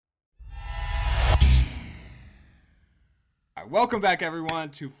Welcome back, everyone,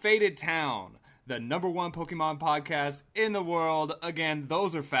 to Faded Town, the #1 Pokemon podcast in the world. Again,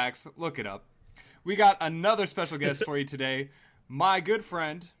 those are facts. Look it up. We got another special guest for you today, my good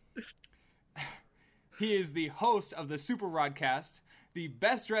friend. He is the host of the Super Rodcast, the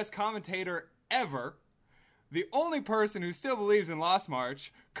best-dressed commentator ever, the only person who still believes in Lost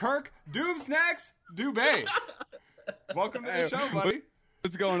March, Kirk Doomsnacks Dubé. Welcome to the show, buddy.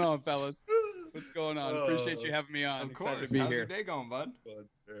 What's going on, fellas? What's going on? Appreciate you having me on. Of course. Excited to be How's here. your day going, bud?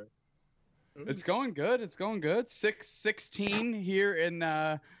 It's going good. It's going good. 6:16 here in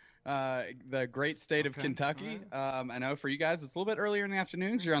the great state of Kentucky. Right. I know for you guys it's a little bit earlier in the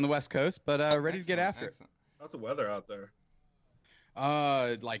afternoons. You're on the West Coast, but ready to get after it. How's the weather out there?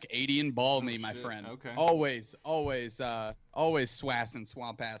 Like 80 and balmy, my shit. friend. Okay. Always swassing,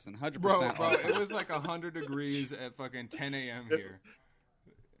 swamp-assing, 100%. Bro, it was like 100 degrees at fucking 10 a.m. here.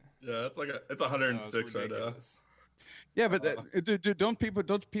 Yeah, it's 106 right now. Yeah, but don't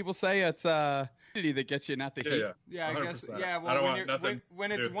people say it's humidity that gets you, not the heat? Yeah, I guess. 100%. Yeah, I don't well, want nothing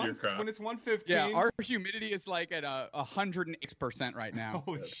when it's to do with your crap. when it's 115. Yeah, our humidity is like at 106% right now.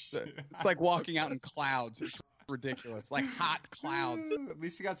 Holy shit! It's like walking out in clouds. It's ridiculous, like hot clouds. At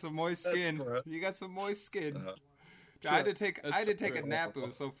least you got some moist skin. correct. You got some moist skin. Sure. I had to take a true. nap. It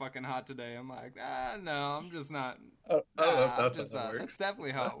was so fucking hot today. I'm like, no, I'm just not. Oh, that's I'm how just it not. works. That's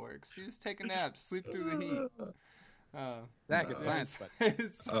definitely how it works. You just take a nap, sleep through the heat. Zach, it's science, but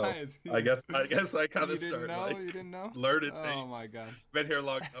It's science. I guess I kind You of didn't started. know? Like, You didn't know? learning Oh things. my god. Been here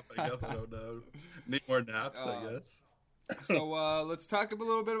long enough. I guess I don't know. Need more naps. I guess. So let's talk a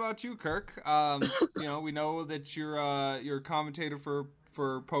little bit about you, Kirk. We know that you're a commentator for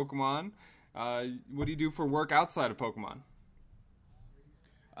Pokemon. What do you do for work outside of Pokemon?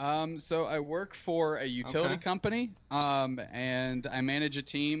 So I work for a utility Okay. company, and I manage a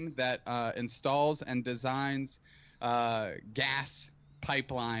team that installs and designs gas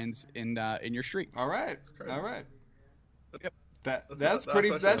pipelines in your street. All right, crazy. all right. Yep. That's that's pretty.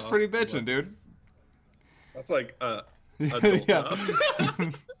 actually That's pretty awesome. bitchin', dude. That's like adult Yeah. job.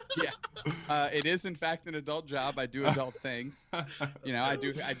 Yeah, it is in fact an adult job. I do adult things. I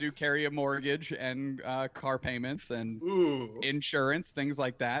do carry a mortgage and car payments and Ooh. insurance, things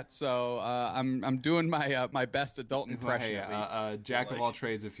like that. So I'm doing my best adult impression Hey, at least. jack of all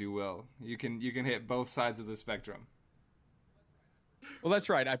trades, if you will. You can hit both sides of the spectrum. Well, that's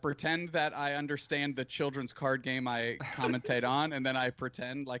right. I pretend that I understand the children's card game I commentate on, and then I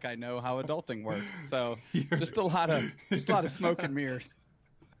pretend like I know how adulting works. So just a lot of smoke and mirrors.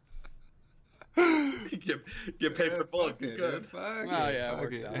 get paid for bullet. Fuck it, Good. dude. Fuck Oh yeah, fuck it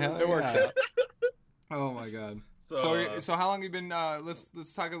works out. Hell It works yeah. out. Oh my god. So, So how long you been?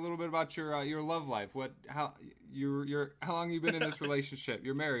 Let's talk a little bit about your love life. How long you been in this relationship?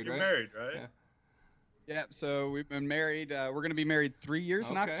 You're married, you're right? married, right? Yeah. Yeah, so we've been married. We're going to be married 3 years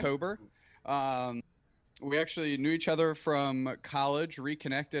in Okay. October. We actually knew each other from college,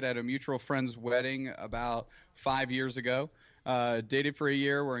 reconnected at a mutual friend's wedding about 5 years ago. Dated for a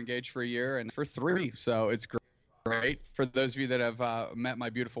year, we're engaged for a year, and for 3. So it's great. For those of you that have met my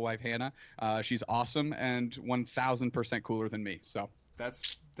beautiful wife, Hannah, she's awesome and 1,000% cooler than me. So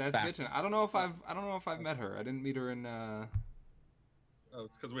That's Facts. bitchin'. I don't know if I've met her. I didn't meet her in. Oh,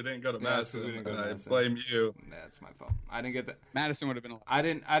 it's because we didn't go to Yeah, it's 'cause Madison. we didn't go to I Madison. blame you. That's my fault. I didn't get that. Madison would have been. I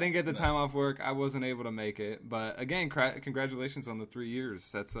didn't get the time off work. I wasn't able to make it. But again, congratulations on the 3 years.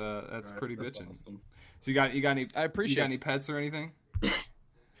 That's pretty That's bitchin'. awesome. So you got any? I appreciate You got it. any pets or anything?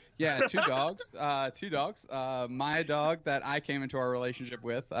 Yeah, 2 dogs. 2 dogs. My dog that I came into our relationship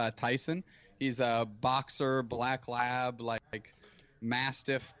with, Tyson. He's a boxer, black lab, like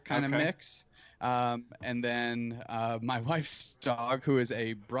mastiff kind of Okay. mix. And then my wife's dog, who is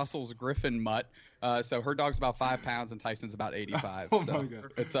a Brussels Griffin mutt. So her dog's about 5 pounds and Tyson's about 85. Oh so my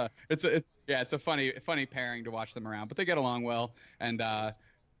God. it's a funny pairing to watch them around, but they get along well. And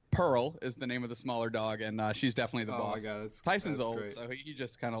Pearl is the name of the smaller dog, and she's definitely the Oh my boss. God, Tyson's that's old, great. so he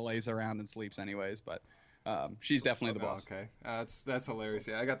just kind of lays around and sleeps anyways. But she's definitely the Oh, boss. okay, that's hilarious.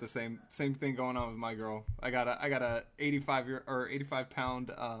 Yeah, I got the same thing going on with my girl. I got a 85 pound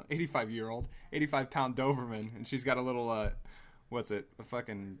Doberman, and she's got a little what's it? A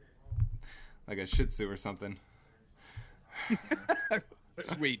fucking like a Shih Tzu or something.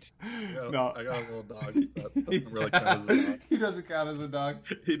 Sweet. No. I got a little dog. That doesn't really count as a dog. He doesn't count as a dog.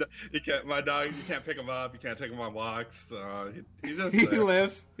 He can't. My dog. You can't pick him up. You can't take him on walks. He just He there.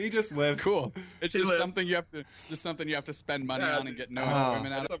 lives. He just lives. Cool. It's He just lives. something you have to spend money Yeah, on and get no Oh.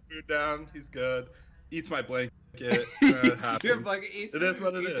 women out Put of. some food down. He's good. Eats my blanket. Eats happens. your fucking eats It is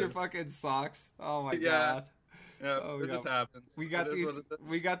what it eats your is. fucking socks. Oh my Yeah. god. Yeah, Oh, it just happens. We got It is these. what it is.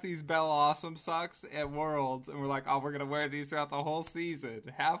 We got these Bell Awesome socks at Worlds, and we're like, oh, we're gonna wear these throughout the whole season.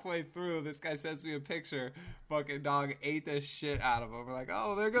 Halfway through, this guy sends me a picture. Fucking dog ate the shit out of them. We're like,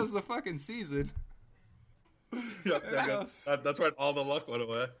 oh, there goes the fucking season. Yep, that's why all the luck went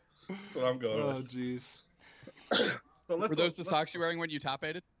away. That's what I'm going Oh, with. jeez. So Were those the socks you're wearing when you top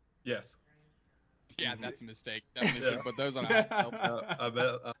aided? Yes. Yeah, that's a mistake. Definitely Yeah. should put those on. I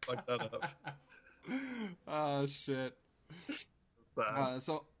bet I fucked that up. Oh shit. Sad.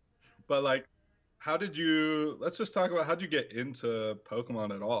 So But like, how did you? Let's just talk about how did you get into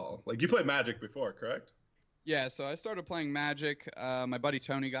Pokemon at all? Like, you played Magic before, correct? Yeah, so I started playing Magic. My buddy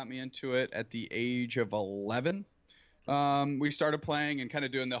Tony got me into it at the age of 11. We started playing and kind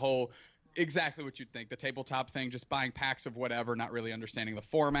of doing the whole exactly what you'd think, the tabletop thing, just buying packs of whatever, not really understanding the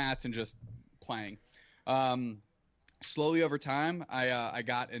formats and just playing. Slowly over time, I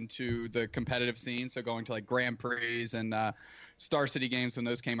got into the competitive scene, so going to like Grand Prix and Star City games when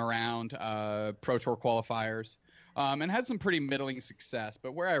those came around, Pro Tour qualifiers. And had some pretty middling success.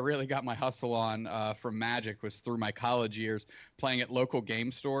 But where I really got my hustle on from Magic was through my college years playing at local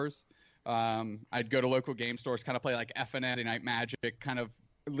game stores. I'd go to local game stores, kind of play like FNS, Night Magic, kind of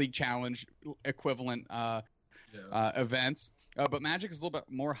League Challenge equivalent events. But Magic is a little bit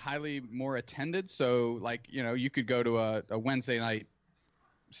more attended. So, like, you know, you could go to a Wednesday night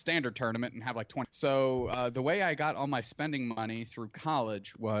standard tournament and have like 20. So the way I got all my spending money through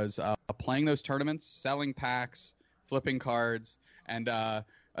college was playing those tournaments, selling packs, flipping cards, and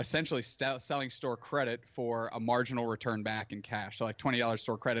essentially selling store credit for a marginal return back in cash. So like $20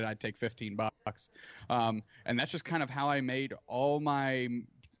 store credit, I'd take $15. And that's just kind of how I made all my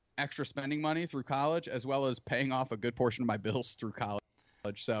extra spending money through college, as well as paying off a good portion of my bills through college.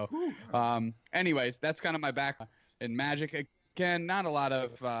 So anyways, that's kind of my background in Magic. Again, not a lot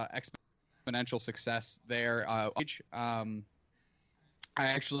of exponential success there. I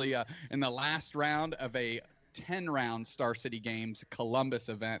actually, in the last round of a 10-round Star City Games Columbus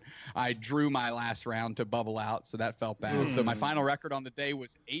event, I drew my last round to bubble out, so that felt bad. So my final record on the day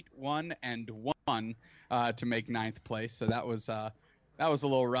was 8-1-1 to make 9th place. So that was a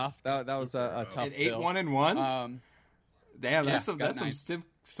little rough. That was a tough. at 8-1-1. Damn, that's yeah,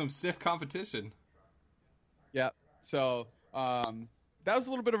 some stiff competition. Yeah. So that was a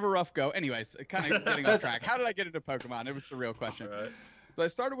little bit of a rough go. Anyways, kind of getting off track. How did I get into Pokemon? It was the real question. Right. So I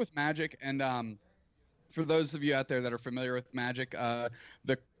started with Magic, and for those of you out there that are familiar with Magic,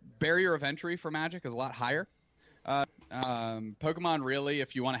 the barrier of entry for Magic is a lot higher. Pokemon, really,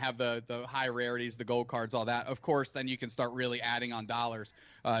 if you want to have the high rarities, the gold cards, all that, of course, then you can start really adding on dollars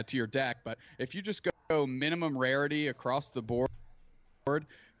to your deck. But if you just go minimum rarity across the board,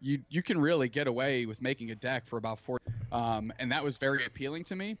 you can really get away with making a deck for about 40. And that was very appealing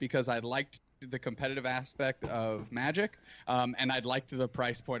to me because I liked the competitive aspect of Magic, and I'd liked the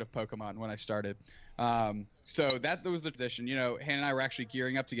price point of Pokemon when I started. So that was the position. You know, Hannah and I were actually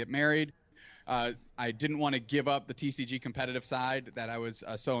gearing up to get married. I didn't want to give up the TCG competitive side that I was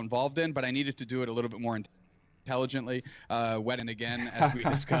so involved in, but I needed to do it a little bit more intelligently. Wedding again, as we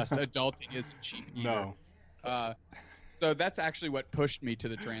discussed, adulting isn't cheap either. No. So that's actually what pushed me to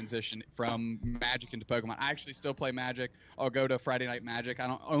the transition from Magic into Pokemon. I actually still play Magic. I'll go to Friday Night Magic. I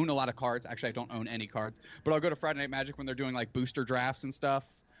don't own a lot of cards. Actually, I don't own any cards. But I'll go to Friday Night Magic when they're doing like booster drafts and stuff.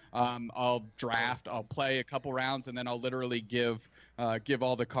 I'll draft. I'll play a couple rounds, and then I'll literally give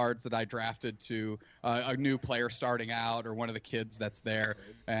all the cards that I drafted to a new player starting out or one of the kids that's there.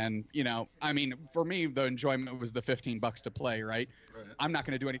 And, you know, I mean, for me, the enjoyment was the $15 to play, right? I'm not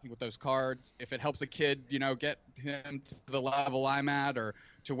going to do anything with those cards. If it helps a kid, you know, get him to the level I'm at or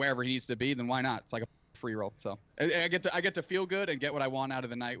to wherever he needs to be, then why not? It's like a free roll. So I get to feel good and get what I want out of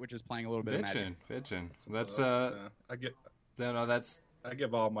the night, which is playing a little bit of Magic. Bitchin'. So that's I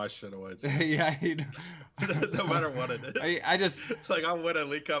give all my shit away too. yeah. No matter what it is. I just like I'll win a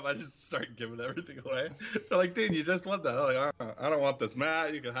League Cup, I just start giving everything away. They're like, dude, you just want that. I'm like, I don't want this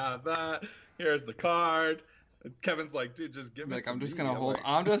mat. You can have that. Here's the card. And Kevin's like, dude, just give me. Like, I'm just me. gonna hold. Like,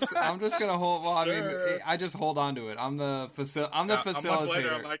 I'm just gonna hold. Well, Sure. I mean, I just hold on to it. I'm the A month facilitator.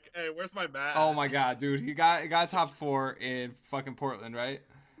 later, I'm like, hey, where's my mat? Oh my god, dude, he got top 4 in fucking Portland, right?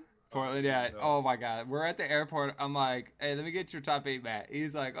 Portland, yeah. No. Oh my god, we're at the airport. I'm like, hey, let me get your top 8 mat.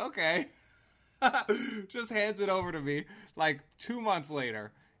 He's like, okay. Just hands it over to me. Like 2 months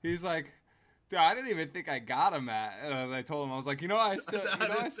later, he's like, dude, I didn't even think I got a mat. And I told him, I was like, I still got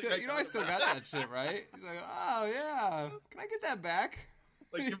that shit, right? He's like, oh yeah, can I get that back?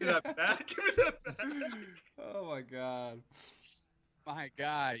 Like, give me that back. Give me that back. Oh my god. My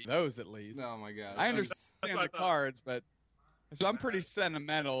God, those at least. Oh my god. I understand the cards, but So I'm pretty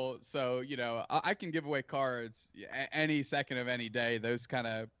sentimental. So, I can give away cards any second of any day. Those kind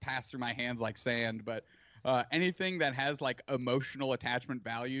of pass through my hands like sand. But anything that has like emotional attachment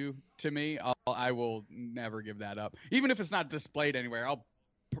value to me, I will never give that up. Even if it's not displayed anywhere, I'll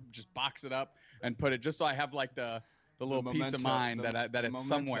just box it up and put it just so I have like the little peace of mind that it's memento.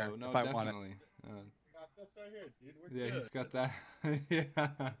 somewhere No, if I want it. definitely. Got this right here, dude. We're Yeah, good. he's got that.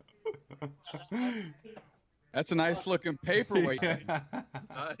 Yeah. That's a nice looking paperweight. Yeah.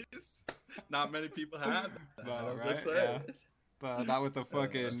 Nice. Not many people have that. No, I'm right? just saying. Yeah. But not with the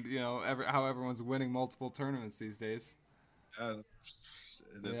fucking, how everyone's winning multiple tournaments these days. Yeah,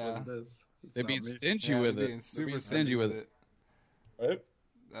 it is Yeah. what it is. It's They're not being me. stingy Yeah, with they're it. being They're super being stingy with it.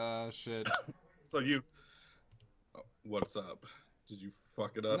 Right? Shit. So you. Oh, what's up? Did you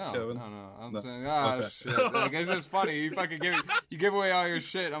fuck it up, No, Kevin? no. I'm No. saying, Okay. shit. Like, it's just funny. You fucking give away all your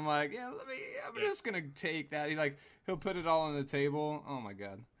shit. I'm like, I'm just gonna take that. He'll put it all on the table. Oh my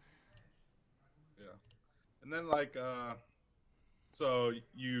god. Yeah. And then so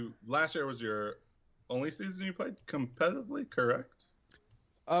last year was your only season you played competitively, correct?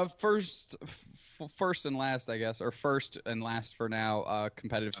 First and last, I guess, or first and last for now.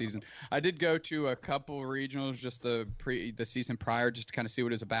 Competitive season. I did go to a couple regionals just the season prior, just to kind of see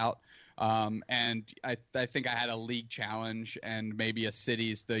what it's about. And I think I had a league challenge and maybe a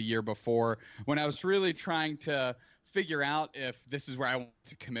cities the year before when I was really trying to figure out if this is where I want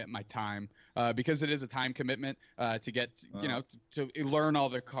to commit my time, because it is a time commitment to get to learn all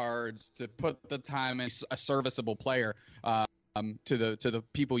the cards, to put the time in a serviceable player. To the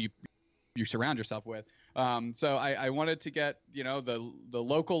people you surround yourself with. So I wanted to get the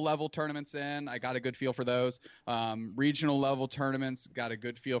local level tournaments in. I got a good feel for those. Regional level tournaments, got a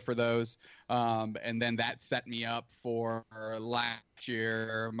good feel for those. And then that set me up for last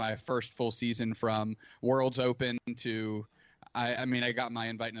year, my first full season from Worlds Open to. I got my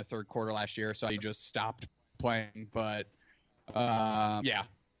invite in the third quarter last year, so I just stopped playing. But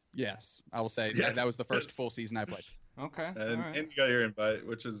yes, I will say Yes. that was the first full season I played. Okay. And, all right. and you got your invite,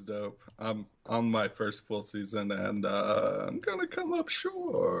 which is dope. I'm on my first full season, and I'm gonna come up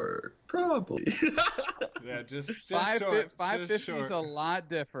short, probably. Yeah, just 550 short. is a lot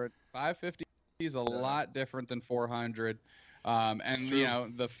different. 550 is a lot different than 400. And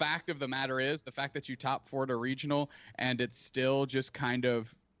true. the fact of the matter is, the fact that you top four to regional and it's still just kind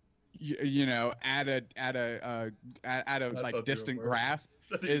of at a That's like how distant it works. grasp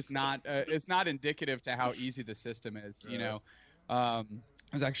is not it's not indicative to how easy the system is. Yeah. I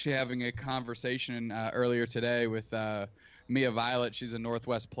was actually having a conversation earlier today with Mia Violet. She's a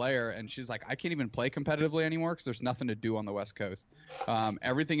Northwest player, and she's like, I can't even play competitively anymore because there's nothing to do on the West Coast.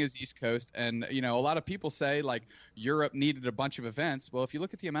 Everything is East Coast, and a lot of people say like Europe needed a bunch of events. Well, if you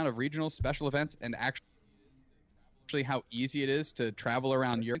look at the amount of regional special events and actually how easy it is to travel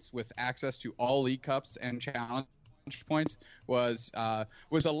around Europe with access to all League Cups and challenge points was a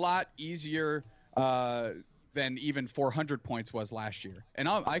lot easier than even 400 points was last year. And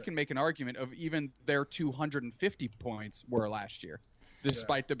I can make an argument of even their 250 points were last year,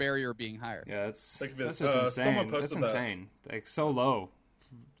 despite the barrier being higher. Yeah, that's Like just someone insane. That's posted that. insane. Like so low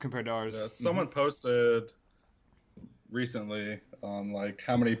compared to ours. Yeah, someone posted recently on like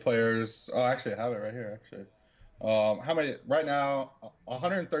how many players. Oh, actually, I have it right here. Actually, how many right now?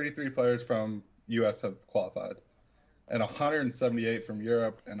 133 players from U.S. have qualified, and 178 from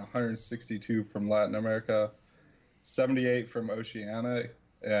Europe, and 162 from Latin America, 78 from Oceania,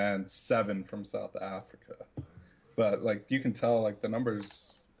 and 7 from South Africa. But like you can tell, like the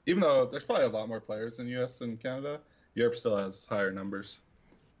numbers, even though there's probably a lot more players in U.S. and Canada, Europe still has higher numbers.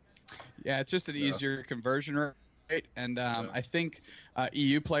 Yeah, it's just an Yeah. easier conversion rate, and I think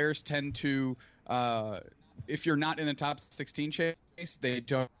EU players tend to, if you're not in the top 16 chase, they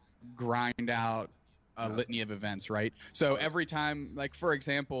don't grind out a litany of events, right? So every time, like for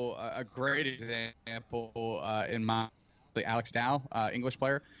example, a great example in my Alex Dow, English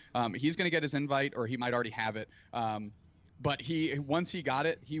player, he's going to get his invite, or he might already have it. But once he got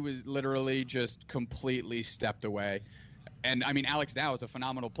it, he was literally just completely stepped away. And I mean, Alex Dow is a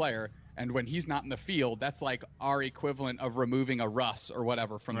phenomenal player, and when he's not in the field, that's like our equivalent of removing a Russ or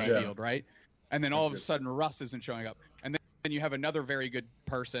whatever from the Right. field, right? And then all of a sudden, Russ isn't showing up, and then you have another very good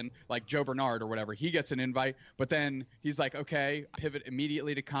person like Joe Bernard or whatever. He gets an invite, but then he's like, okay, pivot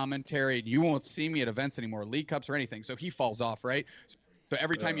immediately to commentary. You won't see me at events anymore, League Cups or anything. So he falls off, right? So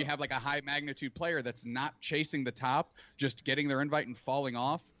every time you have like a high magnitude player that's not chasing the top, just getting their invite and falling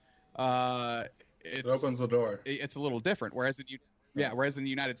off, It opens the door. it's a little different. Whereas in the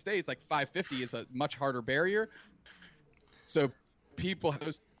United States, like 550 is a much harder barrier. So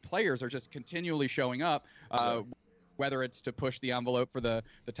those players are just continually showing up. whether it's to push the envelope for the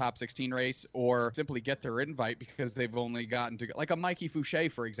top 16 race or simply get their invite because they've only gotten to, like a Mikey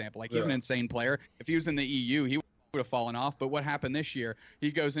Fouché, for example. Like, he's an insane player. If he was in the EU, he would have fallen off. But what happened this year?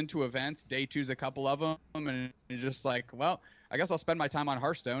 He goes into events, day two's a couple of them, and he's just like, well, I guess I'll spend my time on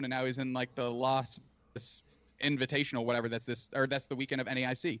Hearthstone. And now he's in like the Lost Invitational, whatever that's the weekend of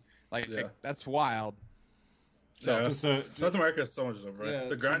NAIC. Like, that's wild. So North America is so much over. Yeah,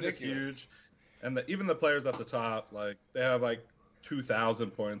 the grind is huge, and even the players at the top, like, they have like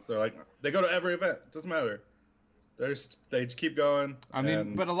 2,000 points. They're like, they go to every event. It doesn't matter. They just keep going. I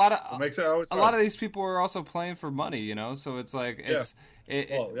mean, but a lot of these people are also playing for money, you know. So it's like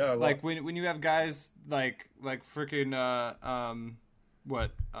like when you have guys like freaking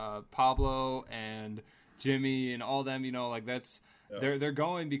Pablo and Jimmy and all them, you know, like that's they're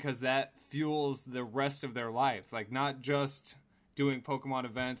going because that fuels the rest of their life, like not just doing Pokemon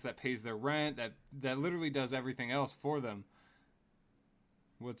events that pays their rent, that literally does everything else for them.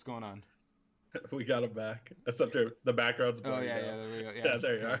 What's going on? We got him back. Except the background's there we go. Yeah,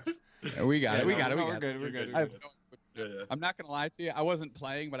 there you are. Yeah, we got it. We're good. I'm not gonna lie to you. I wasn't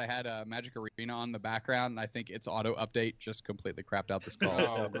playing, but I had a Magic Arena on the background, and I think its auto update just completely crapped out this call.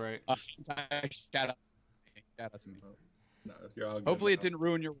 Oh, great! Shout out to me. No, you're all good. Hopefully, it didn't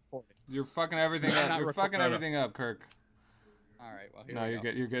ruin your recording. You're fucking everything up. You're fucking everything up, Kirk. All right. Well, you're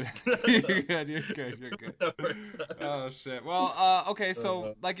good. You're good. You're good. Oh shit. Well, okay.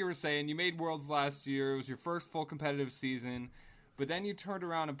 So, like you were saying, you made Worlds last year. It was your first full competitive season, but then you turned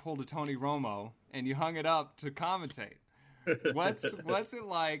around and pulled a Tony Romo and you hung it up to commentate. What's it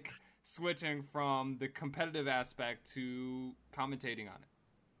like switching from the competitive aspect to commentating on it?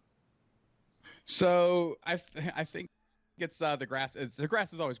 So I think it's the grass. The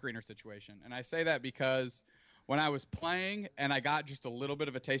grass is always greener situation, and I say that because when I was playing and I got just a little bit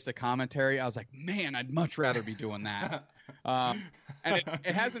of a taste of commentary, I was like, man, I'd much rather be doing that. And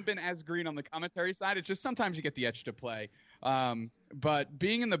it hasn't been as green on the commentary side. It's just sometimes you get the itch to play. But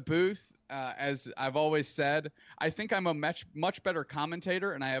being in the booth, as I've always said, I think I'm a much better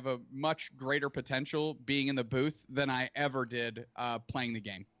commentator, and I have a much greater potential being in the booth than I ever did playing the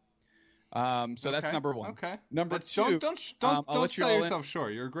game. So that's number one. Okay. Number two. Don't sell yourself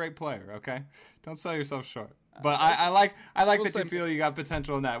short. You're a great player. Okay. Don't sell yourself short. But I like that you feel you got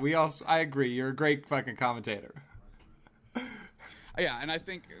potential in that. I agree. You're a great fucking commentator. Yeah, and I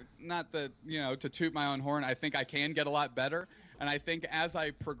think to toot my own horn, I think I can get a lot better. And I think as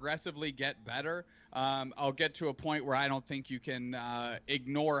I progressively get better, I'll get to a point where I don't think you can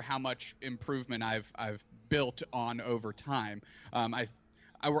ignore how much improvement I've built on over time. I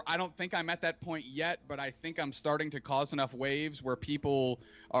don't think I'm at that point yet, but I think I'm starting to cause enough waves where people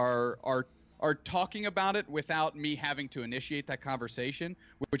are talking about it without me having to initiate that conversation,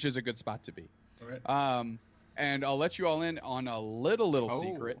 which is a good spot to be. Right. And I'll let you all in on a little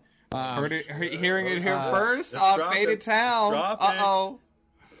secret. Hearing it here first on Faded Town. Uh-oh.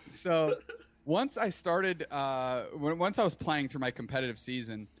 So once I started, once I was playing through my competitive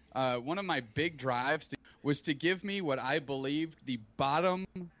season, one of my big drives was to give me what I believed the bottom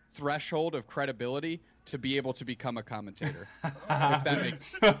threshold of credibility to be able to become a commentator. If that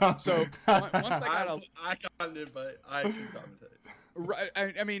makes sense. So once I got it, but I can commentate. Right.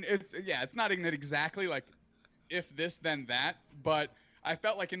 I mean, it's not even exactly like if this then that, but I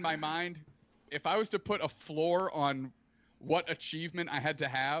felt like in my mind, if I was to put a floor on what achievement I had to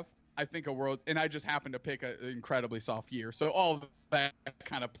have, I think and I just happened to pick an incredibly soft year. So all of that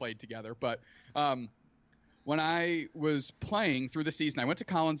kind of played together. But when I was playing through the season, I went to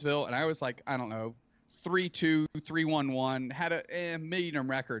Collinsville and I was like, I don't know, 3-2, 3-1-1, had a medium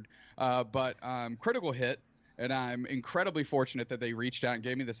record. But Critical Hit, and I'm incredibly fortunate that they reached out and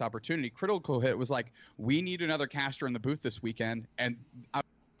gave me this opportunity. Critical Hit was like, we need another caster in the booth this weekend. And I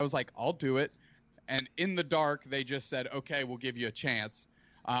was like, I'll do it. And in the dark, they just said, okay, we'll give you a chance.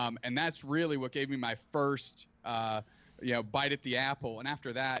 And that's really what gave me my first bite at the apple. And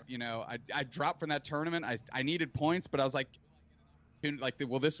after that, I dropped from that tournament. I needed points, but I was like,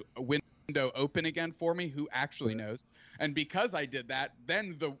 will this window open again for me? Who actually knows? And because I did that,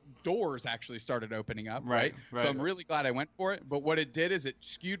 then the doors actually started opening up. Right. So I'm really glad I went for it. But what it did is it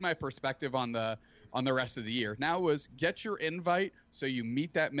skewed my perspective on the rest of the year. Now it was get your invite so you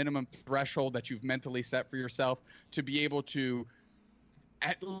meet that minimum threshold that you've mentally set for yourself to be able to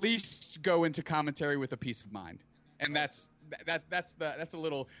at least go into commentary with a peace of mind. And that's a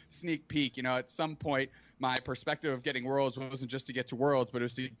little sneak peek. At some point, my perspective of getting Worlds wasn't just to get to Worlds, but it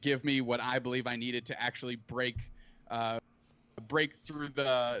was to give me what I believe I needed to actually break through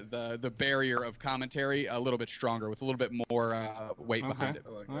the barrier of commentary a little bit stronger with a little bit more weight behind it.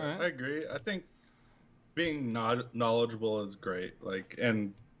 I agree. I think being not knowledgeable is great. Like,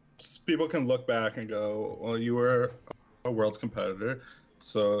 and people can look back and go, well, you were a world's competitor,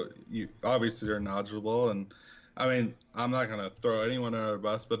 so you obviously you're knowledgeable. And I mean, I'm not gonna throw anyone under the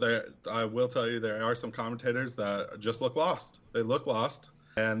bus, but I will tell you there are some commentators that just look lost. They look lost,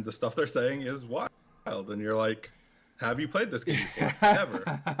 and the stuff they're saying is wild. And you're like, have you played this game before?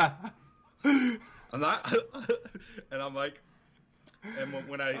 Never. I'm not, and I'm like, and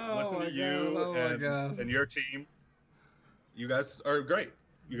when I listen to you and your team, you guys are great.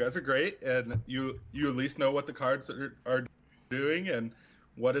 You guys are great, and you at least know what the cards are doing and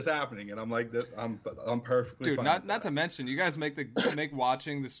what is happening. And I'm like, I'm perfectly fine. Dude, not to mention, you guys make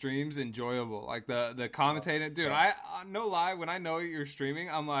watching the streams enjoyable. Like the commentating, dude. I no lie, when I know you're streaming,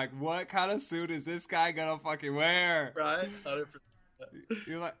 I'm like, what kind of suit is this guy gonna fucking wear? Right, 100%.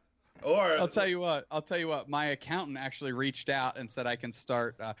 You're like. Or I'll tell you what. My accountant actually reached out and said I can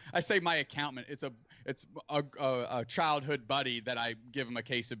start. I say my accountant. It's a childhood buddy that I give him a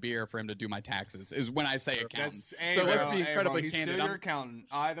case of beer for him to do my taxes. Is when I say accountant. So let's be incredibly candid. He's still your accountant.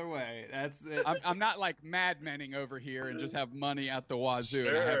 Either way, that's it. I'm not like Mad Menning over here and just have money at the wazoo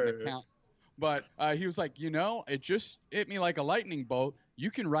Sure. and I have an accountant. But he was like, it just hit me like a lightning bolt. You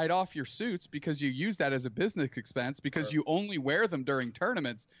can write off your suits because you use that as a business expense because you only wear them during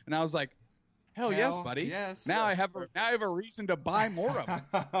tournaments. And I was like, hell yes, buddy. Yes. Now I have a reason to buy more of them.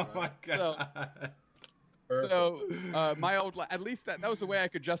 Oh my god. So my old, at least that was the way I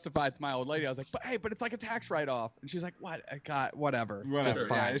could justify it to my old lady. I was like, but it's like a tax write-off. And she's like, what? God, whatever. Whatever. Just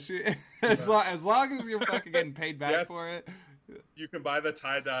fine. Yeah, as long as you're fucking getting paid back for it. You can buy the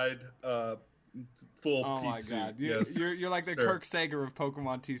tie-dyed full oh piece my god. suit. You're like the Kirk Sager of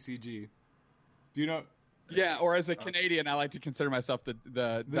Pokemon TCG. Do you know? Yeah, or as a Canadian, I like to consider myself the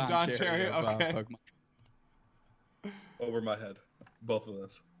Don Cherry of Pokemon. Over my head. Both of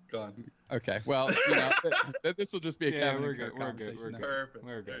those. Gone. Okay, well, this will just be a Kevin and Kirk conversation. We're good. Perfect.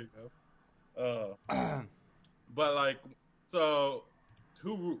 We're good. There you go. But like, so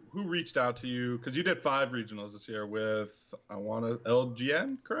who reached out to you? Because you did 5 regionals this year with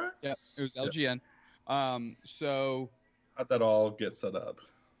LGN, correct? Yeah, it was LGN. So how'd that all get set up?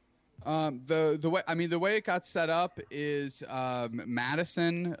 The way it got set up is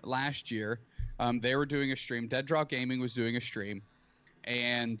Madison last year. They were doing a stream. Dead Draw Gaming was doing a stream,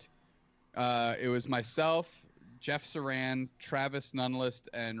 and it was myself, Jeff Saran, Travis Nunlist,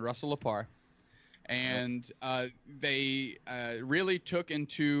 and Russell Lepar. And they really took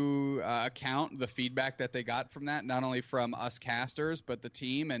into account the feedback that they got from that, not only from us casters, but the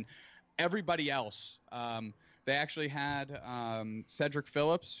team and everybody else. They actually had Cedric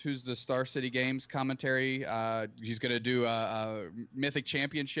Phillips, who's the Star City Games commentary. He's going to do a Mythic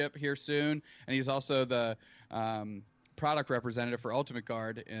Championship here soon, and he's also the product representative for Ultimate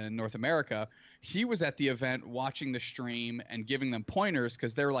Guard in North America. He was at the event watching the stream and giving them pointers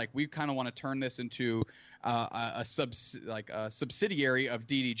because they're like, we kind of want to turn this into a subsidiary of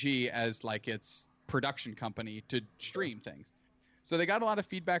DDG as like its production company to stream things. So they got a lot of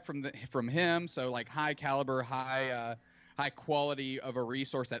feedback from him. So like high caliber, high quality of a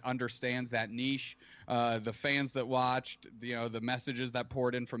resource that understands that niche. The fans that watched, the messages that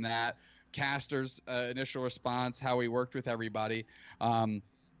poured in from that, casters' initial response, how we worked with everybody. And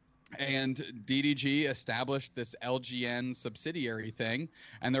DDG established this LGN subsidiary thing.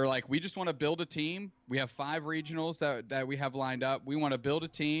 And they're like, we just want to build a team. We have 5 regionals that we have lined up. We want to build a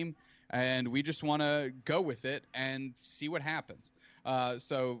team. And we just want to go with it and see what happens.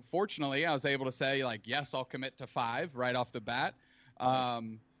 So fortunately, I was able to say, like, yes, I'll commit to 5 right off the bat.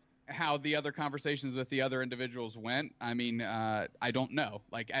 How the other conversations with the other individuals went, I mean, I don't know.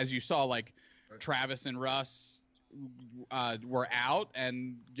 Like, as you saw, like, Travis and Russ were out,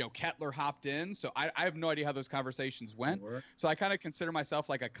 and, Kettler hopped in. So I have no idea how those conversations went. So I kind of consider myself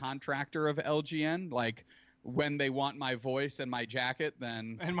like a contractor of LGN, like, when they want my voice and my jacket,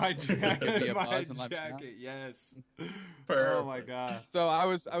 then my jacket, yes. Oh my god. So I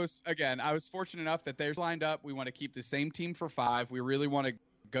was fortunate enough that they're lined up. We want to keep the same team for 5. We really want to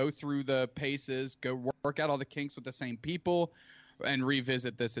go through the paces, go work out all the kinks with the same people, and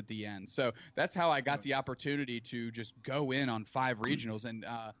revisit this at the end. So that's how I got the opportunity to just go in on 5 regionals. And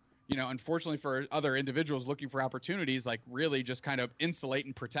unfortunately for other individuals looking for opportunities, like really just kind of insulate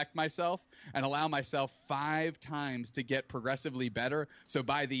and protect myself and allow myself 5 times to get progressively better. So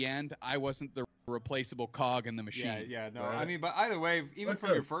by the end, I wasn't the replaceable cog in the machine. Yeah, no. Right. I mean, but either way, even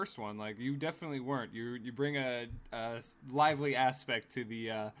from your first one, like, you definitely weren't. You bring a lively aspect to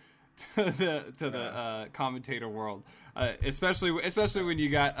the commentator world, especially when you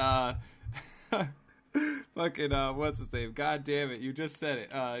got Fucking what's his name? God damn it! You just said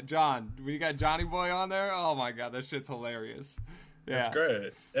it. John. We got Johnny Boy on there. Oh my god, that shit's hilarious. Yeah, It's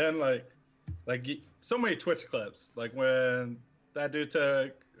great. And so many Twitch clips. Like when that dude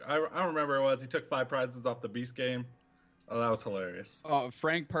took, I don't remember it was, he took 5 prizes off the Beast game. Oh, that was hilarious.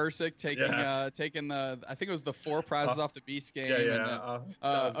 Frank Persick taking the, I think it was the 4 prizes off the Beast game. And then,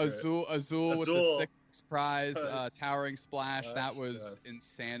 Azul with the 6th prize, Towering Splash. That was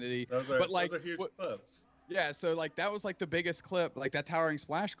insanity. Those are huge clips. Yeah, so like that was like the biggest clip. Like that Towering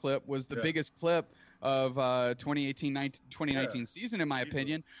Splash clip was the biggest clip of 2019 season, in my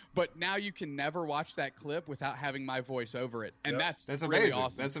opinion. But now you can never watch that clip without having my voice over it, and that's really amazing.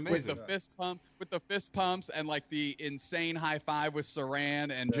 awesome. That's amazing. With the fist pumps, and like the insane high five with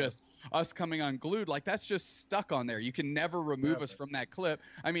Saran, and just us coming unglued. Like that's just stuck on there. You can never remove us from that clip.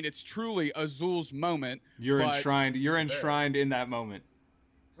 I mean, it's truly Azul's moment. You're enshrined. You're enshrined in that moment.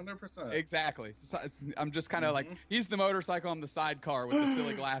 100%. Exactly. So I'm just kind of like, he's the motorcycle, I'm the sidecar with the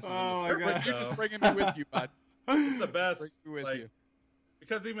silly glasses. Oh my god! You're just bringing me with you, bud. It's the best.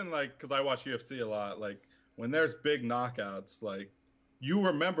 Because even because I watch UFC a lot, like when there's big knockouts, like you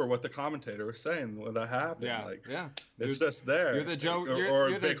remember what the commentator was saying when that happened. Yeah, it's just there. You're the Joe, or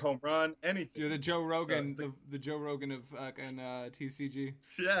a big home run, anything. You're the Joe Rogan, the Joe Rogan of TCG.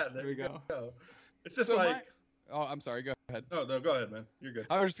 Yeah, there we go. It's just Oh, I'm sorry. Go ahead. No, go ahead, man. You're good.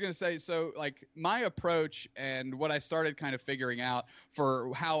 I was just going to say, so like my approach and what I started kind of figuring out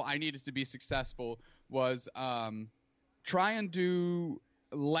for how I needed to be successful was try and do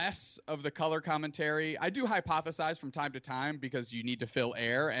less of the color commentary. I do hypothesize from time to time because you need to fill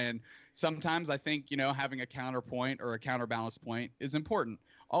air. And sometimes I think, having a counterpoint or a counterbalance point is important.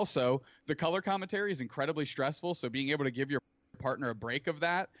 Also, the color commentary is incredibly stressful. So being able to give your partner a break of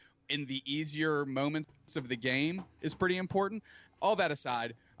that in the easier moments of the game is pretty important. All that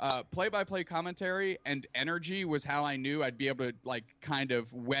aside, play-by-play commentary and energy was how I knew I'd be able to kind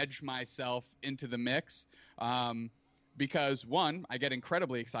of wedge myself into the mix. Because one, I get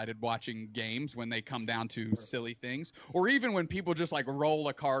incredibly excited watching games when they come down to silly things, or even when people just roll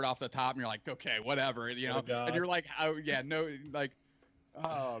a card off the top and you're like, okay, whatever, and you're like, oh yeah, no,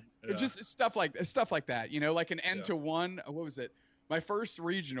 it's just stuff like that, like an end to one. What was it? My first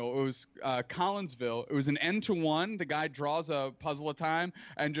regional, it was Collinsville. It was an end to one. The guy draws a puzzle at a time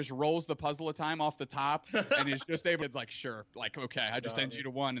and just rolls the puzzle at a time off the top, and he's just able. It's like, sure, okay, I just end you to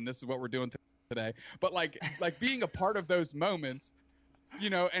one, and this is what we're doing today. But like being a part of those moments,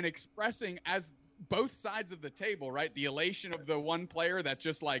 and expressing as both sides of the table, right? The elation of the one player that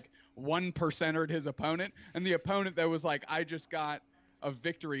just 1%ed his opponent, and the opponent that was like, I just got a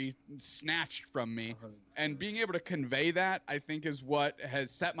victory snatched from me, and being able to convey that, I think, is what has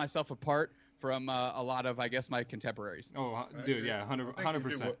set myself apart from a lot of, I guess, my contemporaries. Oh, dude, yeah,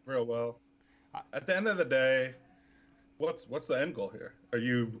 100%. Real well. At the end of the day, what's the end goal here?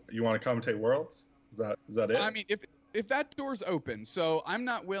 You want to commentate Worlds? Is that it? I mean, if that door's open, so I'm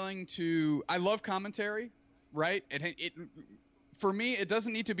not willing to. I love commentary, right? It for me, it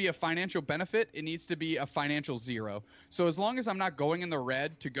doesn't need to be a financial benefit. It needs to be a financial zero. So as long as I'm not going in the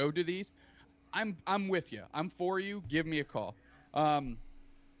red to go to these, I'm with you. I'm for you. Give me a call.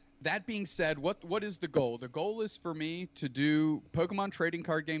 That being said, what is the goal? The goal is for me to do Pokemon trading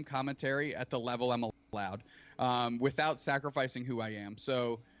card game commentary at the level I'm allowed, without sacrificing who I am.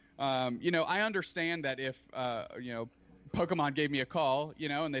 So, I understand that if, Pokemon gave me a call,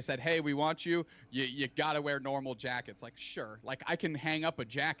 and they said, hey, we want you got to wear normal jackets. Like, sure. Like, I can hang up a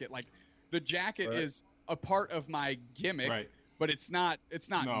jacket. Like, the jacket is a part of my gimmick, but it's not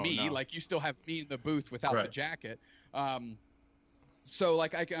me. No. Like, you still have me in the booth without the jacket. So,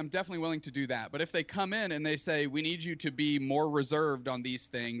 I'm definitely willing to do that. But if they come in and they say, we need you to be more reserved on these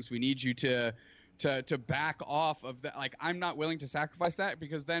things, we need you to back off of that, I'm not willing to sacrifice that,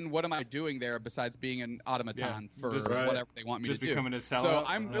 because then what am I doing there besides being an automaton for whatever they want me to do? Just becoming a sellout. So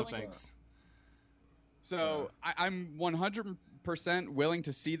I'm willing. Thanks. So I'm 100% willing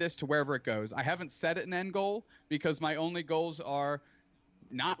to see this to wherever it goes. I haven't set an end goal because my only goals are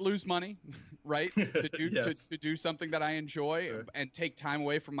not lose money, right? To do something that I enjoy and take time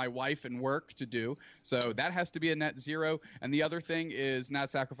away from my wife and work to do. So that has to be a net zero. And the other thing is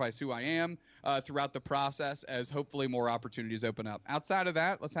not sacrifice who I am throughout the process, as hopefully more opportunities open up. Outside of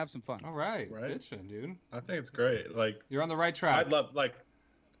that, let's have some fun. All right. Bitchin', dude. I think it's great. You're on the right track.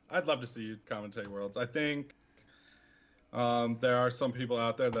 I'd love to see you commentate Worlds. I think there are some people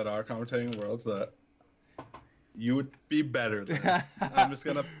out there that are commentating Worlds that you would be better than. I'm just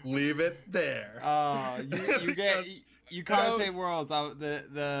gonna leave it there. You commentate Worlds. I'm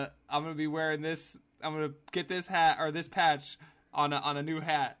gonna be wearing this. I'm gonna get this hat or this patch on a new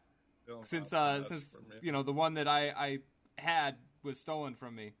hat. since for me. you know the one that I had was stolen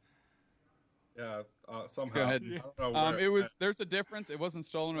from me. Yeah, somehow. Go ahead. I don't know where It was. There's a difference. It wasn't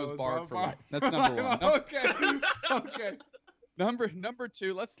stolen. It was borrowed for borrowed. life. That's number one. Okay. Number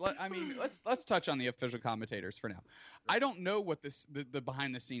two. Let's touch on the official commentators for now. I don't know what the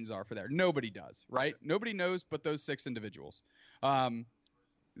behind the scenes are for there. Nobody does, right? Nobody knows but those 6 individuals.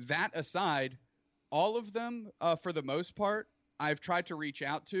 That aside, all of them, for the most part, I've tried to reach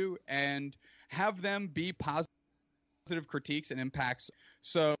out to and have them be positive critiques and impacts.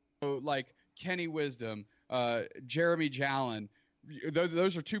 So, like Kenny Wisdom, Jeremy Jalen,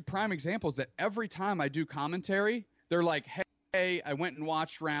 those are 2 prime examples that every time I do commentary, they're like, hey, I went and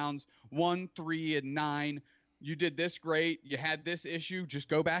watched rounds 1, 3, and 9. You did this great. You had this issue. Just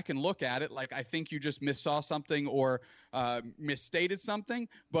go back and look at it. Like, I think you just missaw something or misstated something.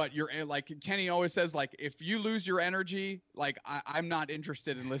 But you're like Kenny always says, like, if you lose your energy, like I'm not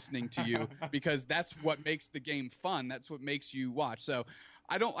interested in listening to you because that's what makes the game fun. That's what makes you watch. So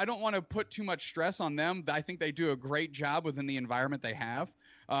I don't want to put too much stress on them. I think they do a great job within the environment they have.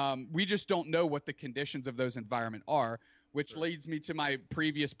 We just don't know what the conditions of those environment are. Which leads me to my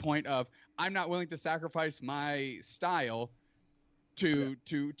previous point of I'm not willing to sacrifice my style to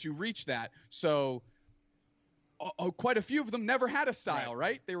reach that. So quite a few of them never had a style,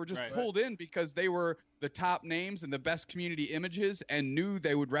 right? They were just pulled in because they were the top names and the best community images and knew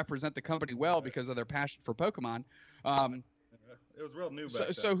they would represent the company well because of their passion for Pokemon. It was real new back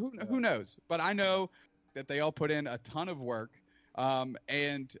then. So who knows? But I know that they all put in a ton of work.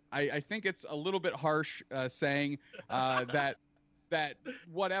 And I think it's a little bit harsh saying that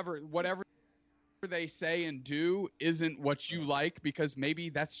whatever they say and do isn't what you like because maybe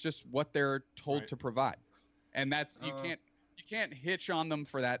that's just what they're told to provide, and that's you can't hitch on them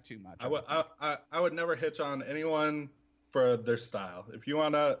for that too much. I would never hitch on anyone for their style. If you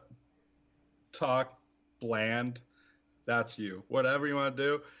want to talk bland, that's you. Whatever you want to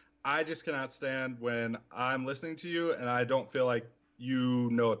do. I just cannot stand when I'm listening to you and I don't feel like you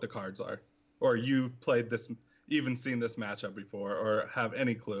know what the cards are or you've played this, even seen this matchup before or have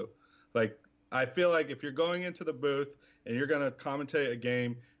any clue. Like, I feel like if you're going into the booth and you're going to commentate a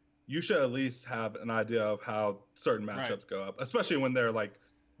game, you should at least have an idea of how certain matchups go up, especially when they're like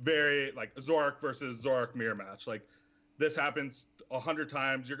very like Zorak versus Zorak mirror match. Like, this happens 100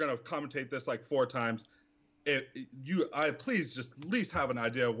 times. You're going to commentate this like 4 times. Please just at least have an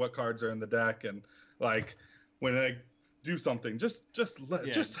idea of what cards are in the deck and like when I do something, just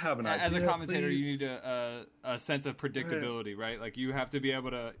have an idea. As a commentator, please. you need a sense of predictability, right? Like you have to be able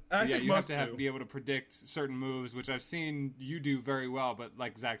to, be able to predict certain moves, which I've seen you do very well. But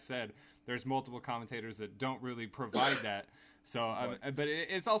like Zach said, there's multiple commentators that don't really provide that. So, but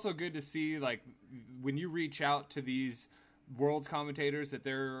it's also good to see like when you reach out to these Worlds commentators that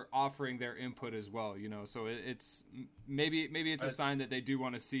they're offering their input as well, you know. So it's maybe it's a sign that they do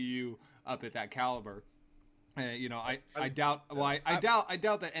want to see you up at that caliber. You know, I doubt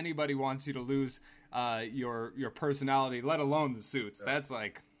that anybody wants you to lose your personality, let alone the suits. That's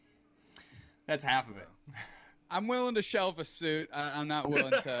half of it. I'm willing to shelve a suit. I'm not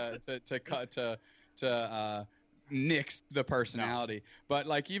willing to nix the personality. No. But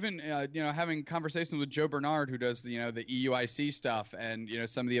like even having conversations with Joe Bernard, who does the EUIC stuff and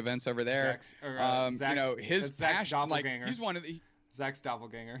some of the events over there. His passion, like he's one of the Zach's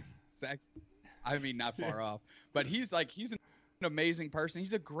doppelganger. I mean, not far off, but he's an amazing person.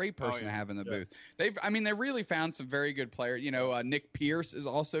 He's a great person to have in the booth. They really found some very good players. Nick Pierce is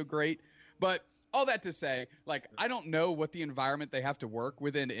also great, but. All that to say, like, I don't know what the environment they have to work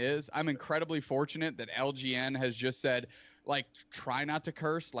within is. I'm incredibly fortunate that LGN has just said, like, try not to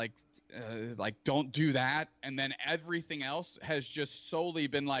curse, like don't do that. And then everything else has just solely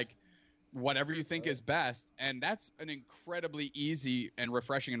been like, whatever you think is best. And that's an incredibly easy and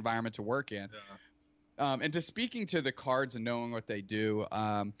refreshing environment to work in. Yeah. And to speaking to the cards and knowing what they do,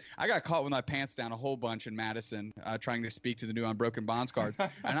 I got caught with my pants down a whole bunch in Madison trying to speak to the new Unbroken Bonds cards.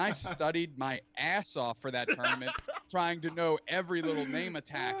 And I studied my ass off for that tournament, trying to know every little name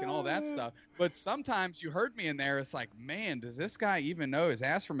attack and all that stuff. But sometimes you heard me in there. It's like, man, does this guy even know his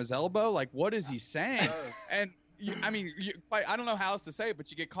ass from his elbow? Like, what is he saying? And I don't know how else to say it, but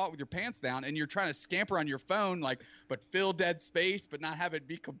you get caught with your pants down and you're trying to scamper on your phone, but fill dead space, but not have it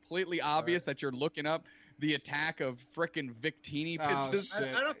be completely obvious that you're looking up the attack of frickin' Victini pitches.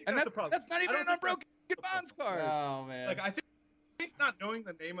 I don't think that's the problem. That's not even an Unbroken Bonds card. Oh, man. Like, I think not knowing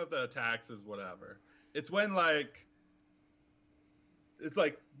the name of the attacks is whatever. It's when, it's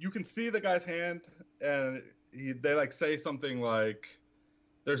like you can see the guy's hand and they, say something like,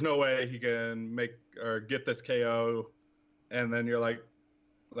 there's no way he can make or get this KO, and then you're like,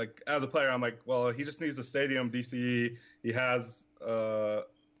 like as a player, I'm like, well, he just needs a stadium DCE. He has a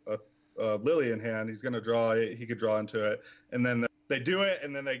Lily in hand. He's gonna draw it. He could draw into it, and then they do it,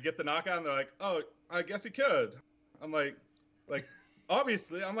 and then they get the knockout, and they're like, oh, I guess he could. I'm like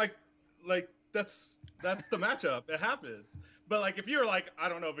obviously, I'm like that's the matchup. It happens. But like if you're like, I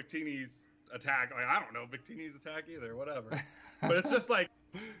don't know Victini's attack, like I don't know Victini's attack either, whatever. But it's just like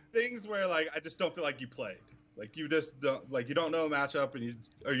things where like I just don't feel like you played. Like you just don't like you don't know a matchup and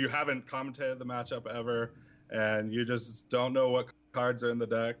you haven't commentated the matchup ever and you just don't know what cards are in the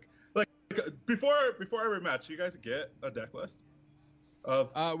deck. Like before every match, you guys get a deck list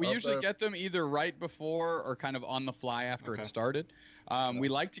we usually get them either right before or kind of on the fly after it started. We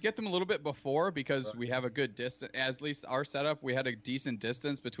like to get them a little bit before because we have a good distance. At least our setup, we had a decent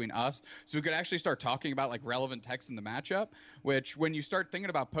distance between us, so we could actually start talking about like relevant text in the matchup. Which, when you start thinking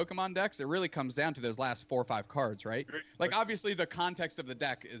about Pokemon decks, it really comes down to those last 4 or 5 cards, right? Like obviously the context of the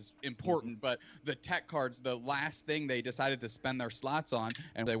deck is important, but the tech cards, the last thing they decided to spend their slots on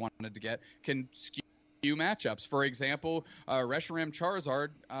and they wanted to get, can skew matchups. For example, Reshiram Charizard,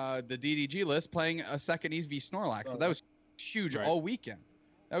 the DDG list, playing a second EV Snorlax. So that was huge all weekend.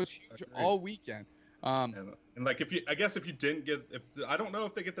 That was huge all weekend. And like if you didn't get, I don't know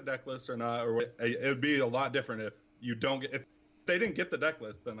if they get the deck list or not, or it would be a lot different if you don't get, if they didn't get the deck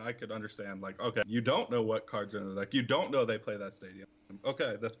list, then I could understand like, okay, you don't know what cards are in the deck. You don't know they play that stadium.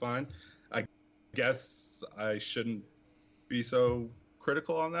 Okay, that's fine. I guess I shouldn't be so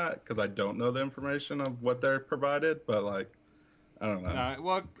critical on that because I don't know the information of what they're provided, but like I don't know.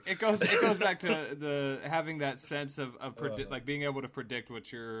 Well, it goes back to the having that sense of like being able to predict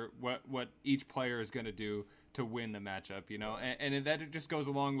what each player is going to do to win the matchup, you know, and that just goes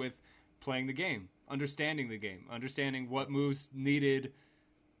along with playing the game, understanding the game, understanding what moves needed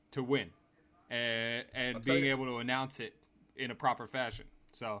to win, and being able to announce it in a proper fashion.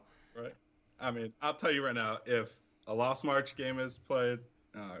 So, right. I mean, I'll tell you right now, if a Lost March game is played,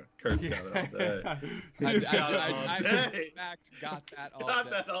 Kurt's got it all day. I in fact got that all day.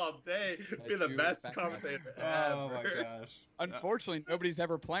 That all day. Be the best commentator ever. Oh my gosh. Unfortunately, nobody's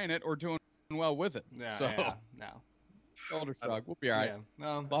ever playing it or doing well with it. Yeah, so, no. Shoulder shrug. We'll be all right.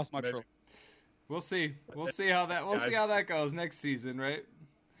 Yeah. Lost March. We'll see. We'll see how that goes next season, right?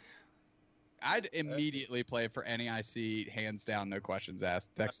 I'd immediately play for NEIC, hands down, no questions asked.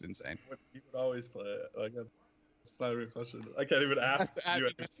 That's insane. You would always play it. Like that's not even a question. I can't even ask you.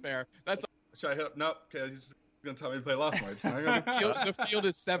 That's fair. That's. Should I hit up? No, okay. He's just gonna tell me to play Lost March. The field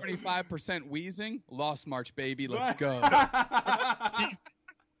is 75% wheezing. Lost March, baby. Let's go.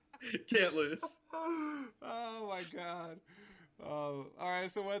 Can't lose. Oh my god. All right,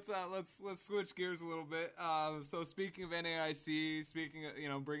 so let's switch gears a little bit. So speaking of NAIC, speaking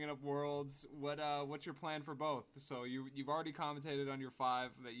of, bringing up Worlds, what's your plan for both? So you've already commentated on your 5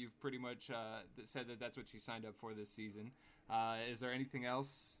 that you've pretty much said that's what you signed up for this season. Is there anything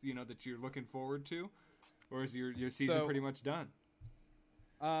else that you're looking forward to, or is your season pretty much done?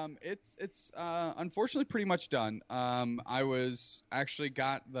 It's unfortunately pretty much done. I was actually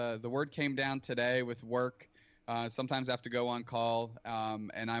got the word came down today with work. Sometimes I have to go on call,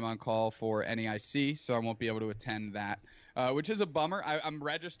 and I'm on call for NEIC, so I won't be able to attend that, which is a bummer. I'm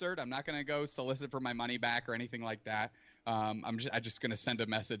registered. I'm not going to go solicit for my money back or anything like that. I'm just going to send a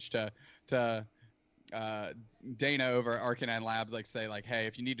message to Dana over at Arcanine Labs, say, hey,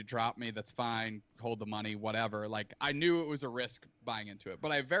 if you need to drop me, that's fine. Hold the money, whatever. I knew it was a risk buying into it,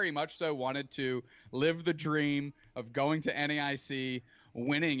 but I very much so wanted to live the dream of going to NEIC,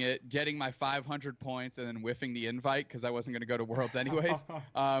 winning it, getting my 500 points, and then whiffing the invite because I wasn't going to go to Worlds anyways.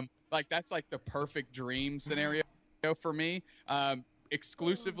 That's the perfect dream scenario for me.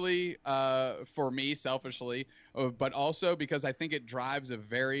 Exclusively for me, selfishly, but also because I think it drives a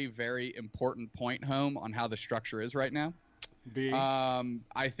very, very important point home on how the structure is right now.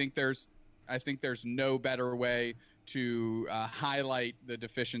 I think there's no better way to highlight the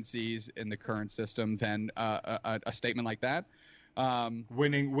deficiencies in the current system than a statement like that.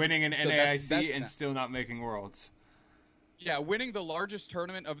 Winning an NAIC and still not making Worlds. Yeah, winning the largest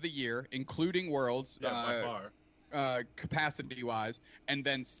tournament of the year, including Worlds. By far. Capacity-wise, and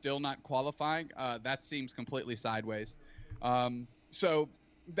then still not qualifying, that seems completely sideways. So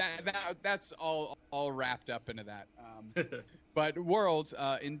that's all wrapped up into that. But Worlds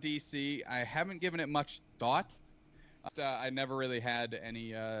in DC, I haven't given it much thought. I never really had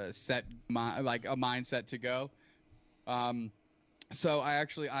any set a mindset to go. So I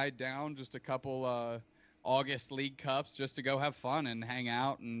eyed down just a couple August League Cups just to go have fun and hang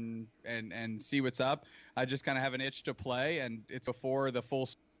out and see what's up. I just kind of have an itch to play, and it's before the full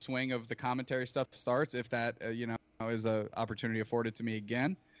swing of the commentary stuff starts, if that is a opportunity afforded to me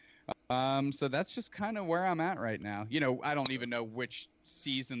again. So that's just kind of where I'm at right now. I don't even know which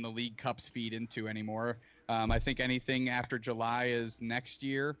season the League Cups feed into anymore. I think anything after July is next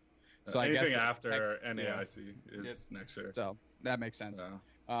year. So I guess after NAIC is next year. So that makes sense.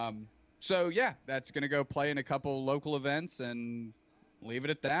 Yeah. So yeah, that's gonna go play in a couple local events and leave it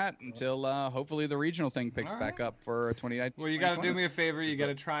at that until hopefully the regional thing picks back up for 2019. Well, you got to do me a favor. You got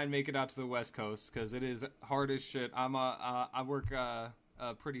to try and make it out to the West Coast because it is hard as shit. I work a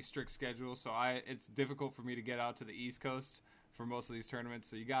pretty strict schedule, so it's difficult for me to get out to the East Coast for most of these tournaments.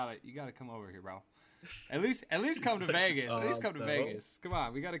 So you gotta come over here, bro. At least come to Vegas. At least come to Vegas. Come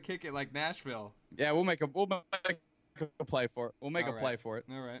on, we got to kick it like Nashville. Yeah, we'll make a play for it. We'll make a play for it.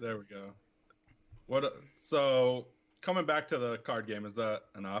 All right. There we go. So coming back to the card game, is that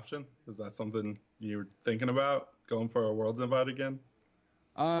an option? Is that something you're thinking about, going for a Worlds invite again?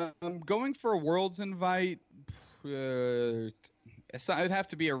 I'm going for a Worlds invite. It'd have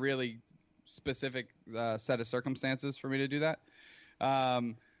to be a really specific set of circumstances for me to do that.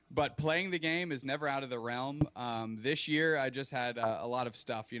 But playing the game is never out of the realm. This year, I just had a lot of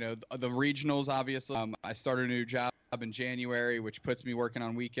stuff. The regionals, obviously. I started a new job in January, which puts me working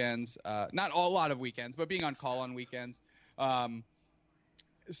on weekends. Not a lot of weekends, but being on call on weekends.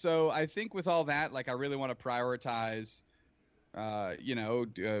 So I think with all that, I really want to prioritize,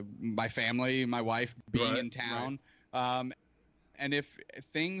 my family, my wife being in town. Right. And if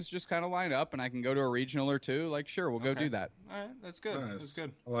things just kind of line up and I can go to a regional or two, sure, we'll go do that. All right, that's good. Nice. That's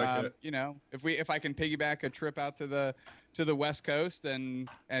good. I like it. If I can piggyback a trip out to the West Coast and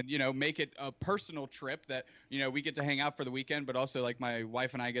make it a personal trip that we get to hang out for the weekend, but also my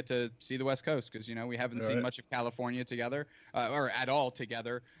wife and I get to see the West Coast because we haven't seen much of California together or at all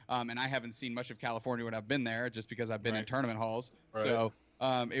together, and I haven't seen much of California when I've been there just because I've been in tournament halls. Right. So.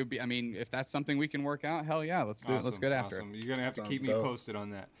 It would be. I mean, if that's something we can work out, hell yeah, let's do it. Let's get after it. You're gonna have to keep me posted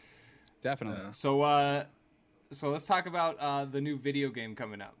on that. Definitely. Yeah. So let's talk about the new video game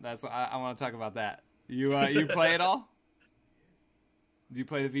coming out. I want to talk about that. You play it all? Do you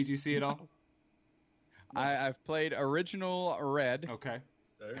play the VGC at all? I've played original red. Okay.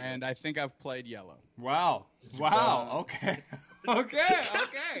 And I think I've played yellow. Wow. Okay.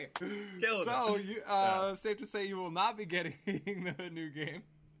 Okay. So, safe to say you will not be getting the new game.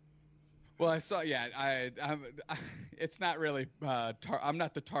 Well, I saw. Yeah, it's not really. I'm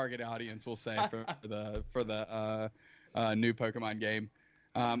not the target audience, we'll say, for the new Pokemon game.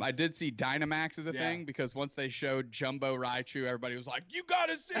 I did see Dynamax as a thing because once they showed Jumbo Raichu, everybody was like, "You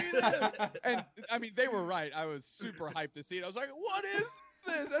gotta see this!" And I mean, they were right. I was super hyped to see it. I was like, "What is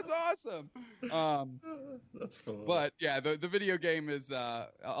this? That's awesome!" That's cool. But yeah, the video game is.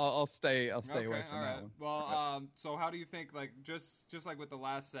 I'll stay away from that one. Well, so how do you think, just like with the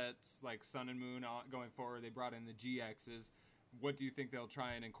last sets, like Sun and Moon going forward, they brought in the GXs. What do you think they'll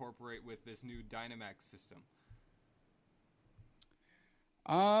try and incorporate with this new Dynamax system?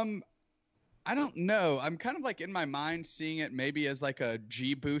 I don't know. I'm kind of in my mind seeing it maybe as a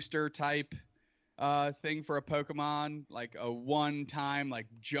G booster type thing for a Pokemon, a one-time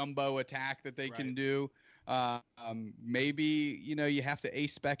jumbo attack that they can do. Maybe you have to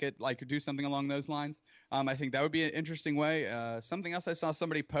A-spec it, do something along those lines. I think that would be an interesting way. Something else I saw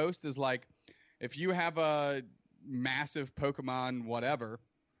somebody post is if you have a massive Pokemon, whatever,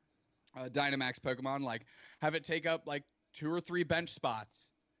 Dynamax Pokemon, have it take up 2 or 3 bench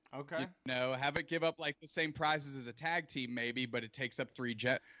spots. Okay. Have it give up the same prizes as a tag team maybe, but it takes up 3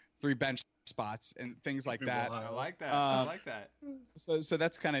 bench spots and things like that. I like that. I like that. So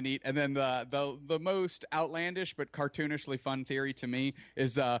that's kind of neat. And then the most outlandish but cartoonishly fun theory to me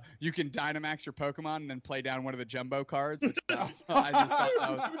is you can Dynamax your Pokemon and then play down one of the jumbo cards. Which I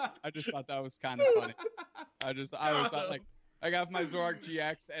just thought that was kind of funny. I always thought I got my Zoroark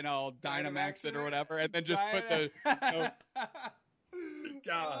GX and I'll Dynamax it or whatever, and then just put the.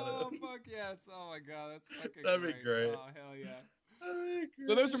 God. Oh fuck yes! Oh my god, that's fucking. That'd be great. Oh hell yeah.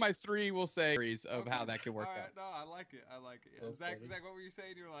 So those are my 3, we'll say, theories of how that could work out. No, I like it. Yeah. Zach, what were you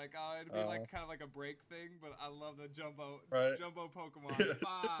saying? You were like, oh, it'd be kind of like a break thing, but I love the jumbo Pokemon.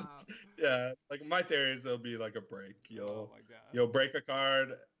 Yeah, my theory is it'll be a break. You'll break a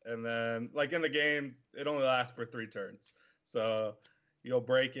card, and then in the game, it only lasts for 3 turns. So you'll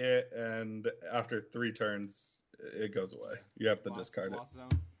break it, and after 3 turns, it goes away. You have to discard it. Lost zone,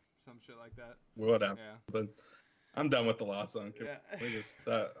 some shit like that. Whatever. Yeah. But I'm done with the Lost Zone. Yeah.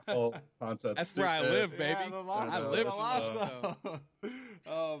 That whole concept. That's where I live, baby. Yeah, I live in the Lost Zone.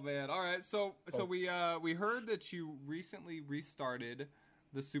 Oh man! All right, so we heard that you recently restarted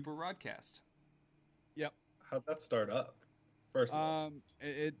the Super Rodcast. Yep. How'd that start up? First off.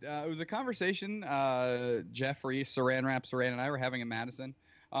 It was a conversation Jeffrey, Saran, and I were having in Madison.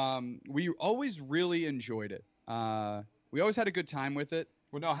 We always really enjoyed it. We always had a good time with it.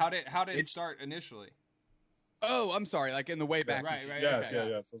 Well, no, how did it start initially? Oh, I'm sorry. Like in the way back. Right.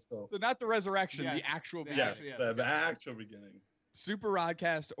 Yes, let's go. So not the resurrection, Yes, the actual the beginning. actual- The actual beginning. Super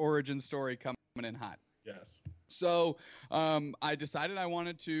Rodcast origin story coming in hot. Yes. So I decided I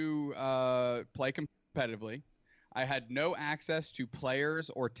wanted to play competitively. I had no access to players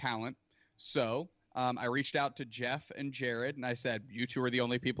or talent. So I reached out to Jeff and Jared, and I said, you two are the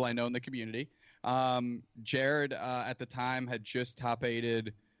only people I know in the community. Jared, at the time, had just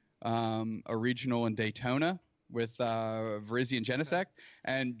top-8'd a regional in Daytona with Verizian Genesect,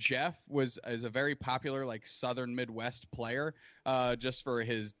 and Jeff is a very popular like Southern Midwest player, just for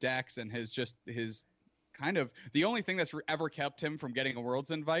his decks and his kind of the only thing that's ever kept him from getting a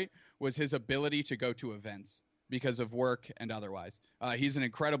Worlds invite was his ability to go to events because of work and otherwise. He's an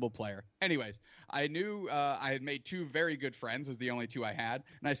incredible player. Anyways, I knew I had made two very good friends as the only two I had,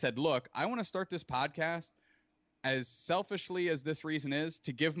 and I said, look, I want to start this podcast as selfishly as this reason is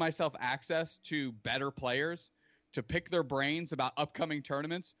to give myself access to better players, to pick their brains about upcoming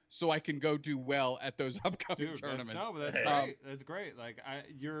tournaments so I can go do well at those upcoming tournaments. That's great. That's great. Like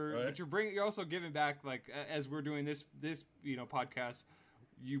you're also giving back, like as we're doing this podcast,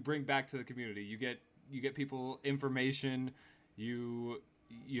 you bring back to the community. You get people information, you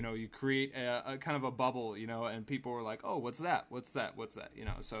create a kind of a bubble, and people are like, oh, what's that?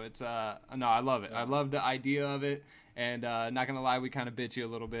 So it's no, I love it. I love the idea of it, and not gonna lie, we kind of bitch you a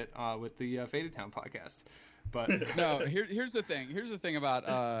little bit with the Faded Town podcast. But no, here's the thing. Here's the thing about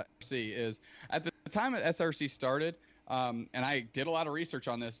SRC is at the time that SRC started, and I did a lot of research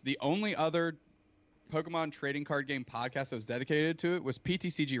on this. The only other Pokemon trading card game podcast that was dedicated to it was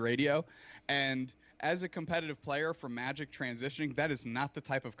PTCG Radio, and as a competitive player from Magic transitioning, that is not the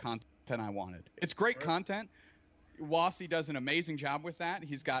type of content I wanted. It's great content. Wassy does an amazing job with that.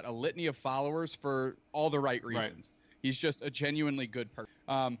 He's got a litany of followers for all the right reasons. Right. He's just a genuinely good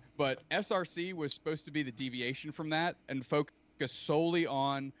person. But SRC was supposed to be the deviation from that and focus solely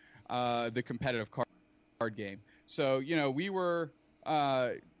on the competitive card game. So, we were,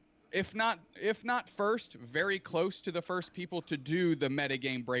 if not first, very close to the first people to do the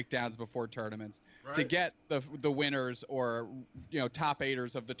metagame breakdowns before tournaments, to get the winners or, top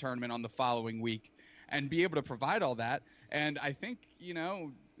 8ers of the tournament on the following week and be able to provide all that. And I think,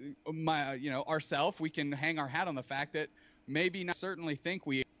 ourself, we can hang our hat on the fact that maybe not certainly think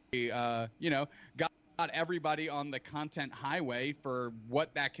we, got everybody on the content highway for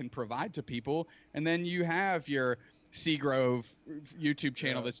what that can provide to people. And then you have your Seagrove YouTube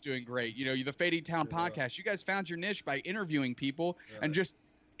channel that's doing great. The Faded Town podcast. You guys found your niche by interviewing people and just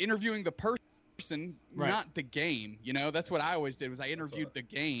interviewing the person, not the game. That's what I always did was I interviewed the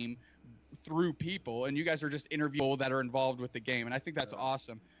game through people, and you guys are just interviewing people that are involved with the game, and I think that's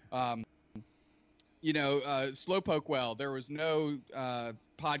awesome. Slowpoke, well, there was no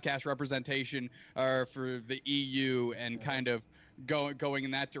podcast representation for the EU and kind of going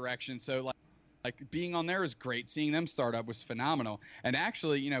in that direction. So like being on there is great. Seeing them start up was phenomenal. And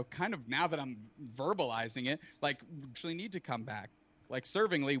actually, kind of now that I'm verbalizing it, like we actually need to come back. Like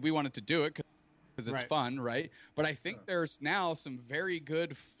Servingly, we wanted to do it because it's fun, right? But I think there's now some very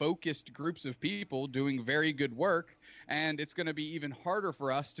good focused groups of people doing very good work, and it's going to be even harder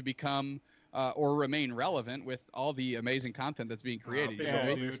for us to become or remain relevant with all the amazing content that's being created.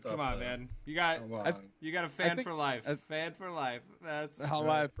 Dude, come on, man. You got a fan for life. Fan for life. That's how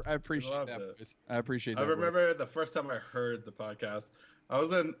I appreciate that. I appreciate that. I remember the first time I heard the podcast, I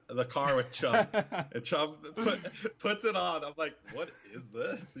was in the car with Chubb, and Chubb puts it on. I'm like, what is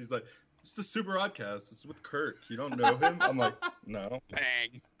this? He's like, it's the Super Oddcast. It's with Kirk. You don't know him? I'm like, no.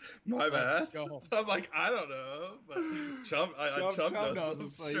 Bang. My bad. I'm like, I don't know. But Chubb knows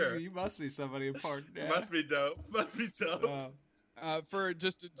him. So sure. You must be somebody important. Yeah. Must be dope. For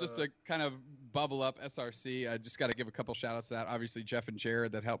just to kind of bubble up SRC, I just got to give a couple shout outs to that. Obviously, Jeff and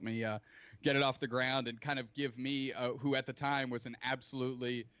Jared that helped me get it off the ground and kind of give me, who at the time was an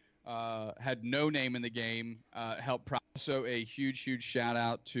absolutely had no name in the game, help. Also, a huge shout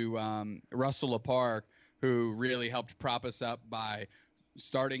out to Russell LaPark, who really helped prop us up by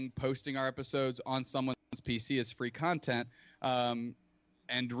starting posting our episodes on someone's PC as free content,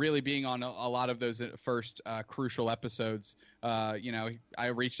 and really being on a lot of those first crucial episodes. I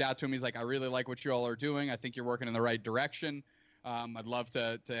reached out to him. He's like, I really like what you all are doing. I think you're working in the right direction. I'd love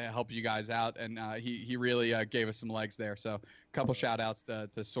to help you guys out, and he really gave us some legs there. So a couple shout outs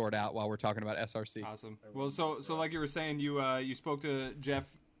to sort out while we're talking about SRC. Awesome. Well, so like you were saying, you spoke to Jeff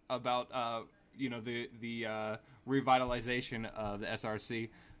about the revitalization of the SRC.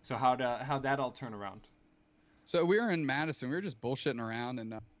 So how'd that all turn around? So we were in Madison. We were just bullshitting around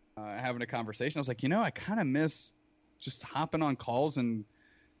and having a conversation. I was like, I kind of miss just hopping on calls and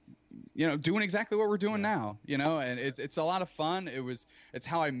doing exactly what we're doing now, and it's a lot of fun. It's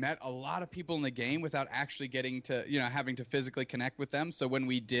how I met a lot of people in the game without actually getting to, having to physically connect with them. So when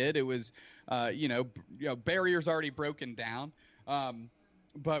we did, it was, barriers already broken down.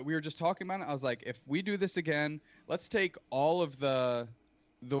 But we were just talking about it. I was like, if we do this again, let's take all of the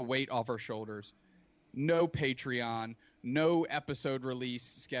weight off our shoulders. No Patreon, no episode release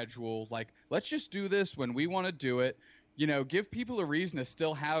schedule. Like, let's just do this when we want to do it. Give people a reason to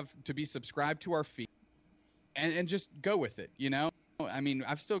still have to be subscribed to our feed and just go with it. I mean,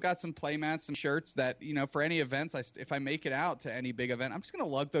 I've still got some playmats, some shirts that, for any events, if I make it out to any big event, I'm just going to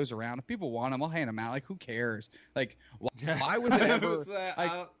lug those around. If people want them, I'll hand them out. Like, who cares? Like, why was it ever?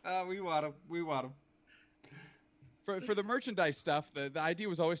 We want them. We want them. For the merchandise stuff, the idea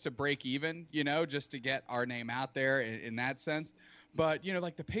was always to break even, just to get our name out there in that sense. But,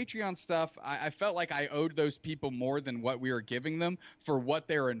 like the Patreon stuff, I felt like I owed those people more than what we were giving them for what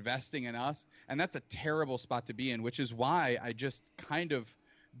they were investing in us. And that's a terrible spot to be in, which is why I just kind of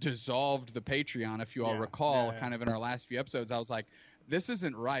dissolved the Patreon, if you all recall, kind of in our last few episodes. I was like, this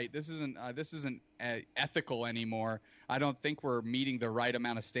isn't right. This isn't ethical anymore. I don't think we're meeting the right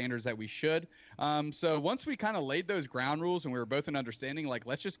amount of standards that we should. So once we kind of laid those ground rules and we were both in understanding, like,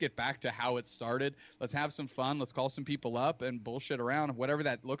 let's just get back to how it started. Let's have some fun. Let's call some people up and bullshit around, whatever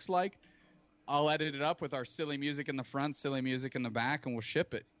that looks like. I'll edit it up with our silly music in the front, silly music in the back, and we'll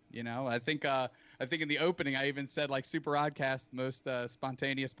ship it. I think in the opening I even said, like, Super Oddcast, the most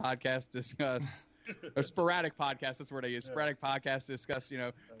spontaneous podcast discuss. A sporadic podcast, that's the word I use. Sporadic podcast to discuss,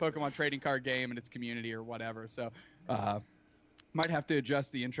 Pokemon trading card game and its community or whatever. So, might have to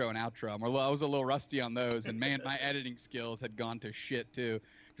adjust the intro and outro. I was a little rusty on those, and man, my editing skills had gone to shit too.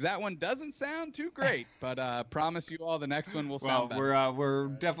 Because that one doesn't sound too great, but promise you all the next one will sound better. We're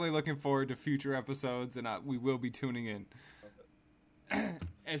definitely looking forward to future episodes, and we will be tuning in.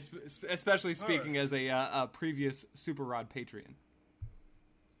 Especially speaking as a previous Super Rod Patreon,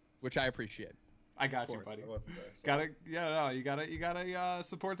 which I appreciate. I got you, buddy. You gotta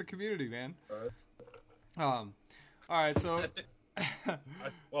support the community, man. All right, so.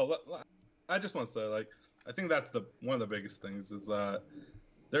 I just want to say, like, I think that's one of the biggest things is that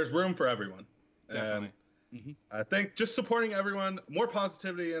there's room for everyone. Definitely. And I think just supporting everyone, more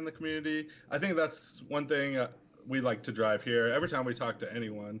positivity in the community. I think that's one thing we like to drive here. Every time we talk to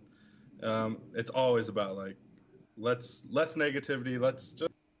anyone, it's always about, like, less negativity. Let's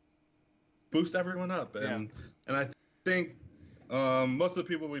just boost everyone up. And I think most of the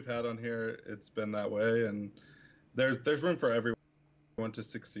people we've had on here, it's been that way. And there's room for everyone to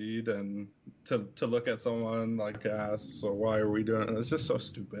succeed, and to look at someone like us. So why are we doing it? It's just so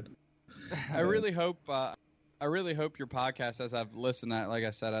stupid. I really hope your podcast, as I've listened to, like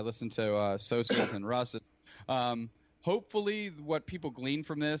I said, I listened to Sosa's and Russ's. Hopefully what people glean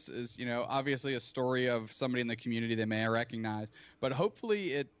from this is, obviously a story of somebody in the community they may recognize, but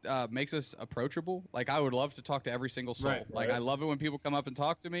hopefully it makes us approachable. Like, I would love to talk to every single soul. Right. Like, I love it when people come up and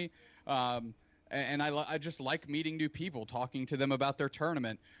talk to me. And I just like meeting new people, talking to them about their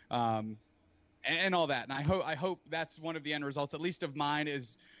tournament, and all that. And I hope that's one of the end results, at least of mine,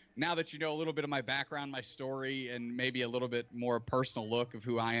 is now that you know a little bit of my background, my story, and maybe a little bit more personal look of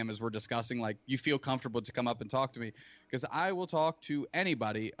who I am as we're discussing, like, you feel comfortable to come up and talk to me, because I will talk to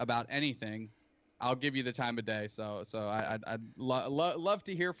anybody about anything. I'll give you the time of day. So I'd love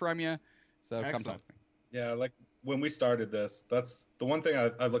to hear from you. So Excellent. Come talk to me. Yeah, like, when we started this, that's the one thing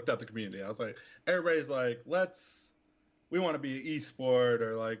I looked at the community. I was like, everybody's like, we want to be an esport,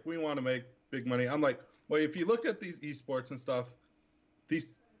 or like, we want to make big money. I'm like, well, if you look at these esports and stuff,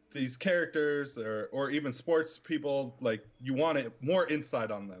 these characters or even sports people, like, you want more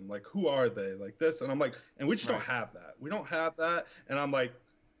insight on them. Like, who are they? Like this. And I'm like, and we just don't have that. We don't have that. And I'm like,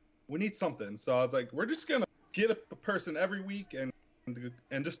 we need something. So I was like, we're just going to get a person every week and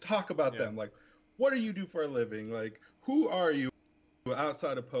just talk about them. Like, what do you do for a living? Like, who are you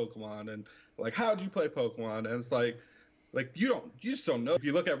outside of Pokemon? And like, how do you play Pokemon? And it's like you just don't know. If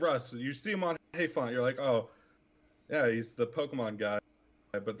you look at Russ, you see him on HeyFont, you're like, oh yeah, he's the Pokemon guy.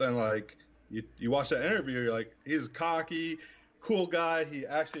 But then, like, you watch that interview, you're like, he's cocky, cool guy. He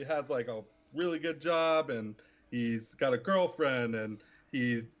actually has, like, a really good job, and he's got a girlfriend, and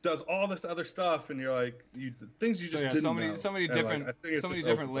he does all this other stuff, and you're like, things you just didn't know. So many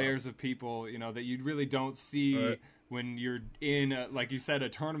different layers of people, that you really don't see when you're in, like you said, a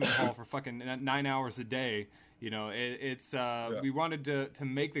tournament hall for fucking 9 hours a day. We wanted to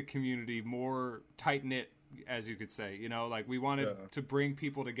make the community more tight knit as you could say. You know, like we wanted Yeah. to bring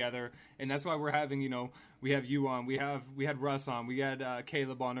people together, and that's why we're having, you know, we have you on, we had Russ on, we had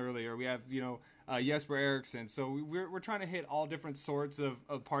Caleb on earlier, we have, you know, Jesper Eriksson. So we're trying to hit all different sorts of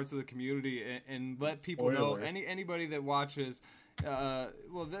parts of the community and let people know, Spoiler. anybody that watches. Well,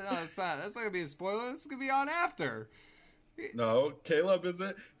 no, that's not gonna be a spoiler. It's gonna be on after. No, Caleb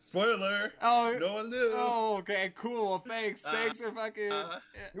isn't. Spoiler. Oh, No one knew. Oh, okay, cool. Thanks for fucking.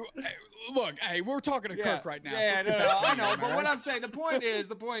 Hey, look, hey, we're talking to Kirk right now. Yeah, Let's no, get no, back to I the know. game, But all what right? I'm saying,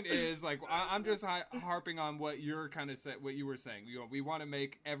 the point is, like, I'm just harping on what you're kind of what you were saying. You know, we want to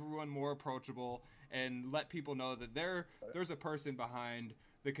make everyone more approachable and let people know that there's a person behind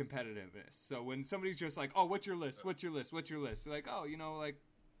the competitiveness. So when somebody's just like, oh, what's your list? What's your list? What's your list? They're like, oh, you know, like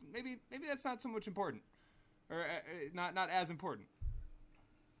maybe that's not so much important, or not as important.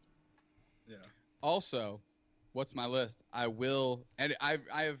 Yeah. Also, what's my list? I will, and I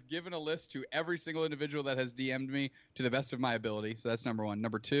have given a list to every single individual that has DM'd me to the best of my ability. So that's number one.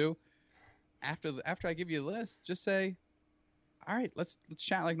 Number two, after I give you a list, just say, all right, let's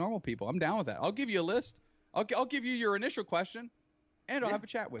chat like normal people. I'm down with that. I'll give you a list. I'll give you your initial question, and I'll Yeah. have a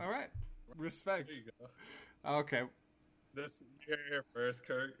chat with All you. right, respect. There you go. Okay, This you're here first,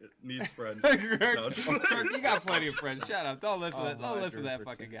 Kirk. It needs friends. Kirk, No, just- Kirk, you got plenty of friends. Shut up. Don't listen. Oh, Don't listen to that 100%.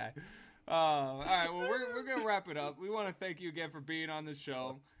 fucking guy. All right. Well, we're gonna wrap it up. We want to thank you again for being on the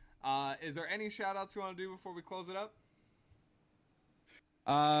show. Is there any shout outs you want to do before we close it up?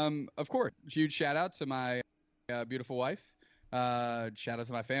 Of course, huge shout out to my beautiful wife. Shout out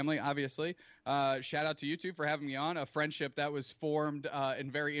to my family, obviously. Shout out to you two for having me on. A friendship that was formed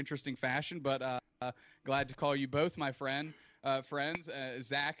in very interesting fashion, but glad to call you both my friends.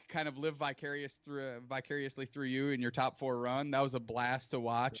 Zach kind of lived vicariously through you in your top 4 run. That was a blast to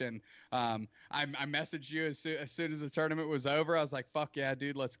watch, and I messaged you as soon as the tournament was over. I was like, "Fuck yeah,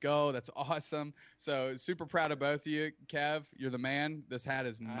 dude, let's go! That's awesome!" So super proud of both of you, Kev. You're the man. This hat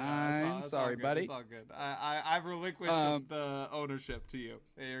is mine. It's all Sorry, good. buddy. It's all good. I've relinquished the ownership to you.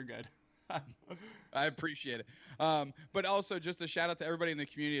 Yeah, you're good. I appreciate it. But also just a shout out to everybody in the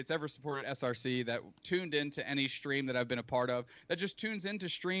community that's ever supported SRC, that tuned into any stream that I've been a part of, that just tunes into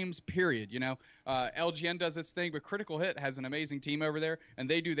streams, period. You know, LGN does its thing, but Critical Hit has an amazing team over there, and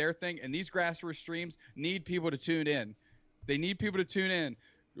they do their thing. And these grassroots streams need people to tune in. They need people to tune in.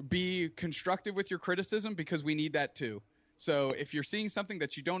 Be constructive with your criticism, because we need that too. So if you're seeing something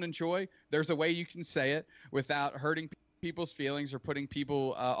that you don't enjoy, there's a way you can say it without hurting people's feelings or putting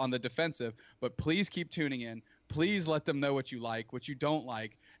people on the defensive. But please keep tuning in. Please let them know what you like, what you don't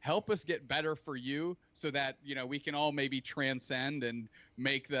like. Help us get better for you, so that, you know, we can all maybe transcend and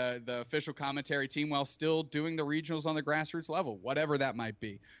make the official commentary team while still doing the regionals on the grassroots level, whatever that might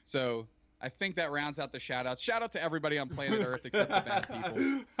be. So I think that rounds out the shout outs. Shout out to everybody on planet Earth except the bad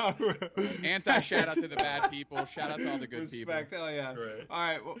people. Anti-shout out to the bad people. Shout out to all the good Respect. people. Hell yeah. Right. All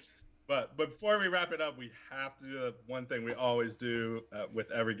right. Well, But before we wrap it up, we have to do the one thing we always do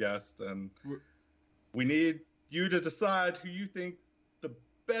with every guest, and we need you to decide who you think the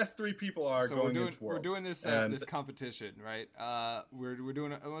best 3 people are so going into we're Worlds. doing this And this competition, right? We're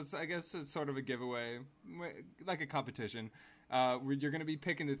doing I guess it's sort of a giveaway, like a competition. You're going to be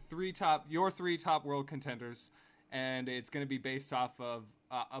picking your three top world contenders, and it's going to be based off of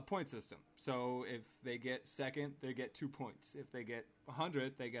a point system. So if they get second, they get 2 points. If they get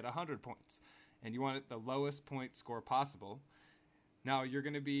 100, they get 100 points. And you want it the lowest point score possible. Now you're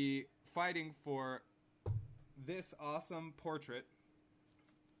going to be fighting for this awesome portrait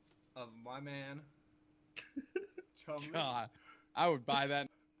of my man, Chumley. God, I would buy that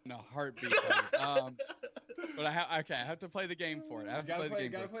in a heartbeat. buddy. But I have to play the game for it. I have to play the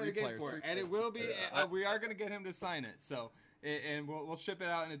game for it. 3 players, for it. 3 And it players. will be, we are going to get him to sign it. So, and we'll ship it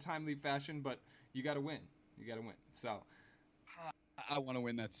out in a timely fashion, but you got to win. You got to win. So, I want to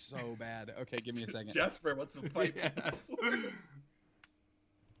win that so bad. Okay, give me a second. Jesper, what's the fight? yeah.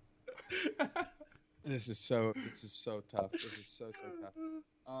 This is so tough. This is so tough.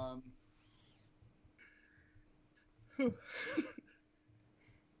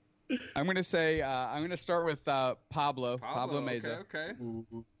 I'm gonna start with Pablo Meza. Okay.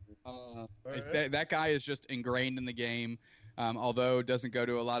 That guy is just ingrained in the game. Although doesn't go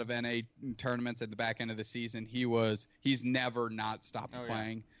to a lot of NA tournaments at the back end of the season, he's never not stopped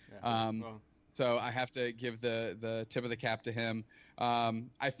playing. Yeah. Well, So I have to give the tip of the cap to him.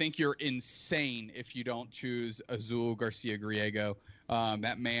 I think you're insane if you don't choose Azul Garcia Griego.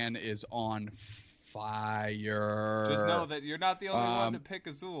 That man is on fire. just know that you're not the only one to pick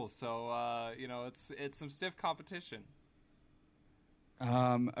Azul. So, it's some stiff competition.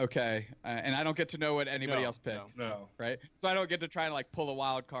 Okay. And I don't get to know what anybody No, else picked, No. right? So I don't get to try and like pull a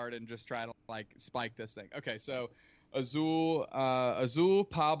wild card and just try to like spike this thing. Okay, so Azul,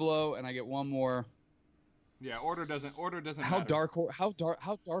 Pablo, and I get one more. Yeah, order doesn't How matter. dark horse do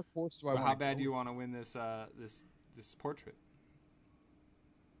I Well, want? how bad do you want to win this this portrait?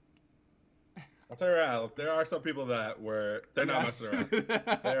 I'll tell you right now, there are some people they're not messing around.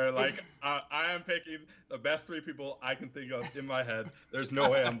 They're like, I am picking the best 3 people I can think of in my head. There's no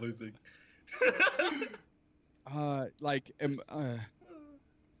way I'm losing.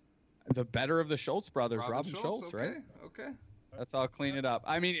 The better of the Schultz brothers, Robin Schultz, okay, right? Okay. That's all clean it up.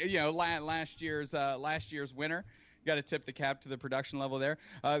 I mean, last year's winner. Got to tip the cap to the production level there.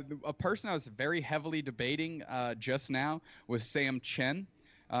 A person I was very heavily debating just now was Sam Chen.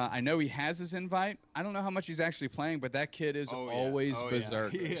 I know he has his invite. I don't know how much he's actually playing, but that kid is always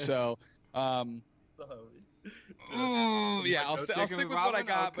berserk. Yeah. So, I'll stick with what I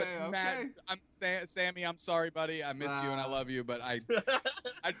got. Okay, but Matt, Sammy, I'm sorry, buddy. I miss you and I love you, but I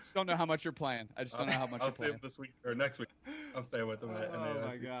just don't know how much you're playing. I just don't know how much you're playing. I'll see him this week or next week. I'm staying with him. Oh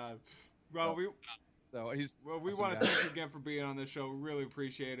my god. Well, we want to thank you again for being on this show. Really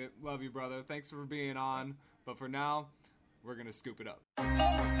appreciate it. Love you, brother. Thanks for being on. But for now, we're gonna scoop it up.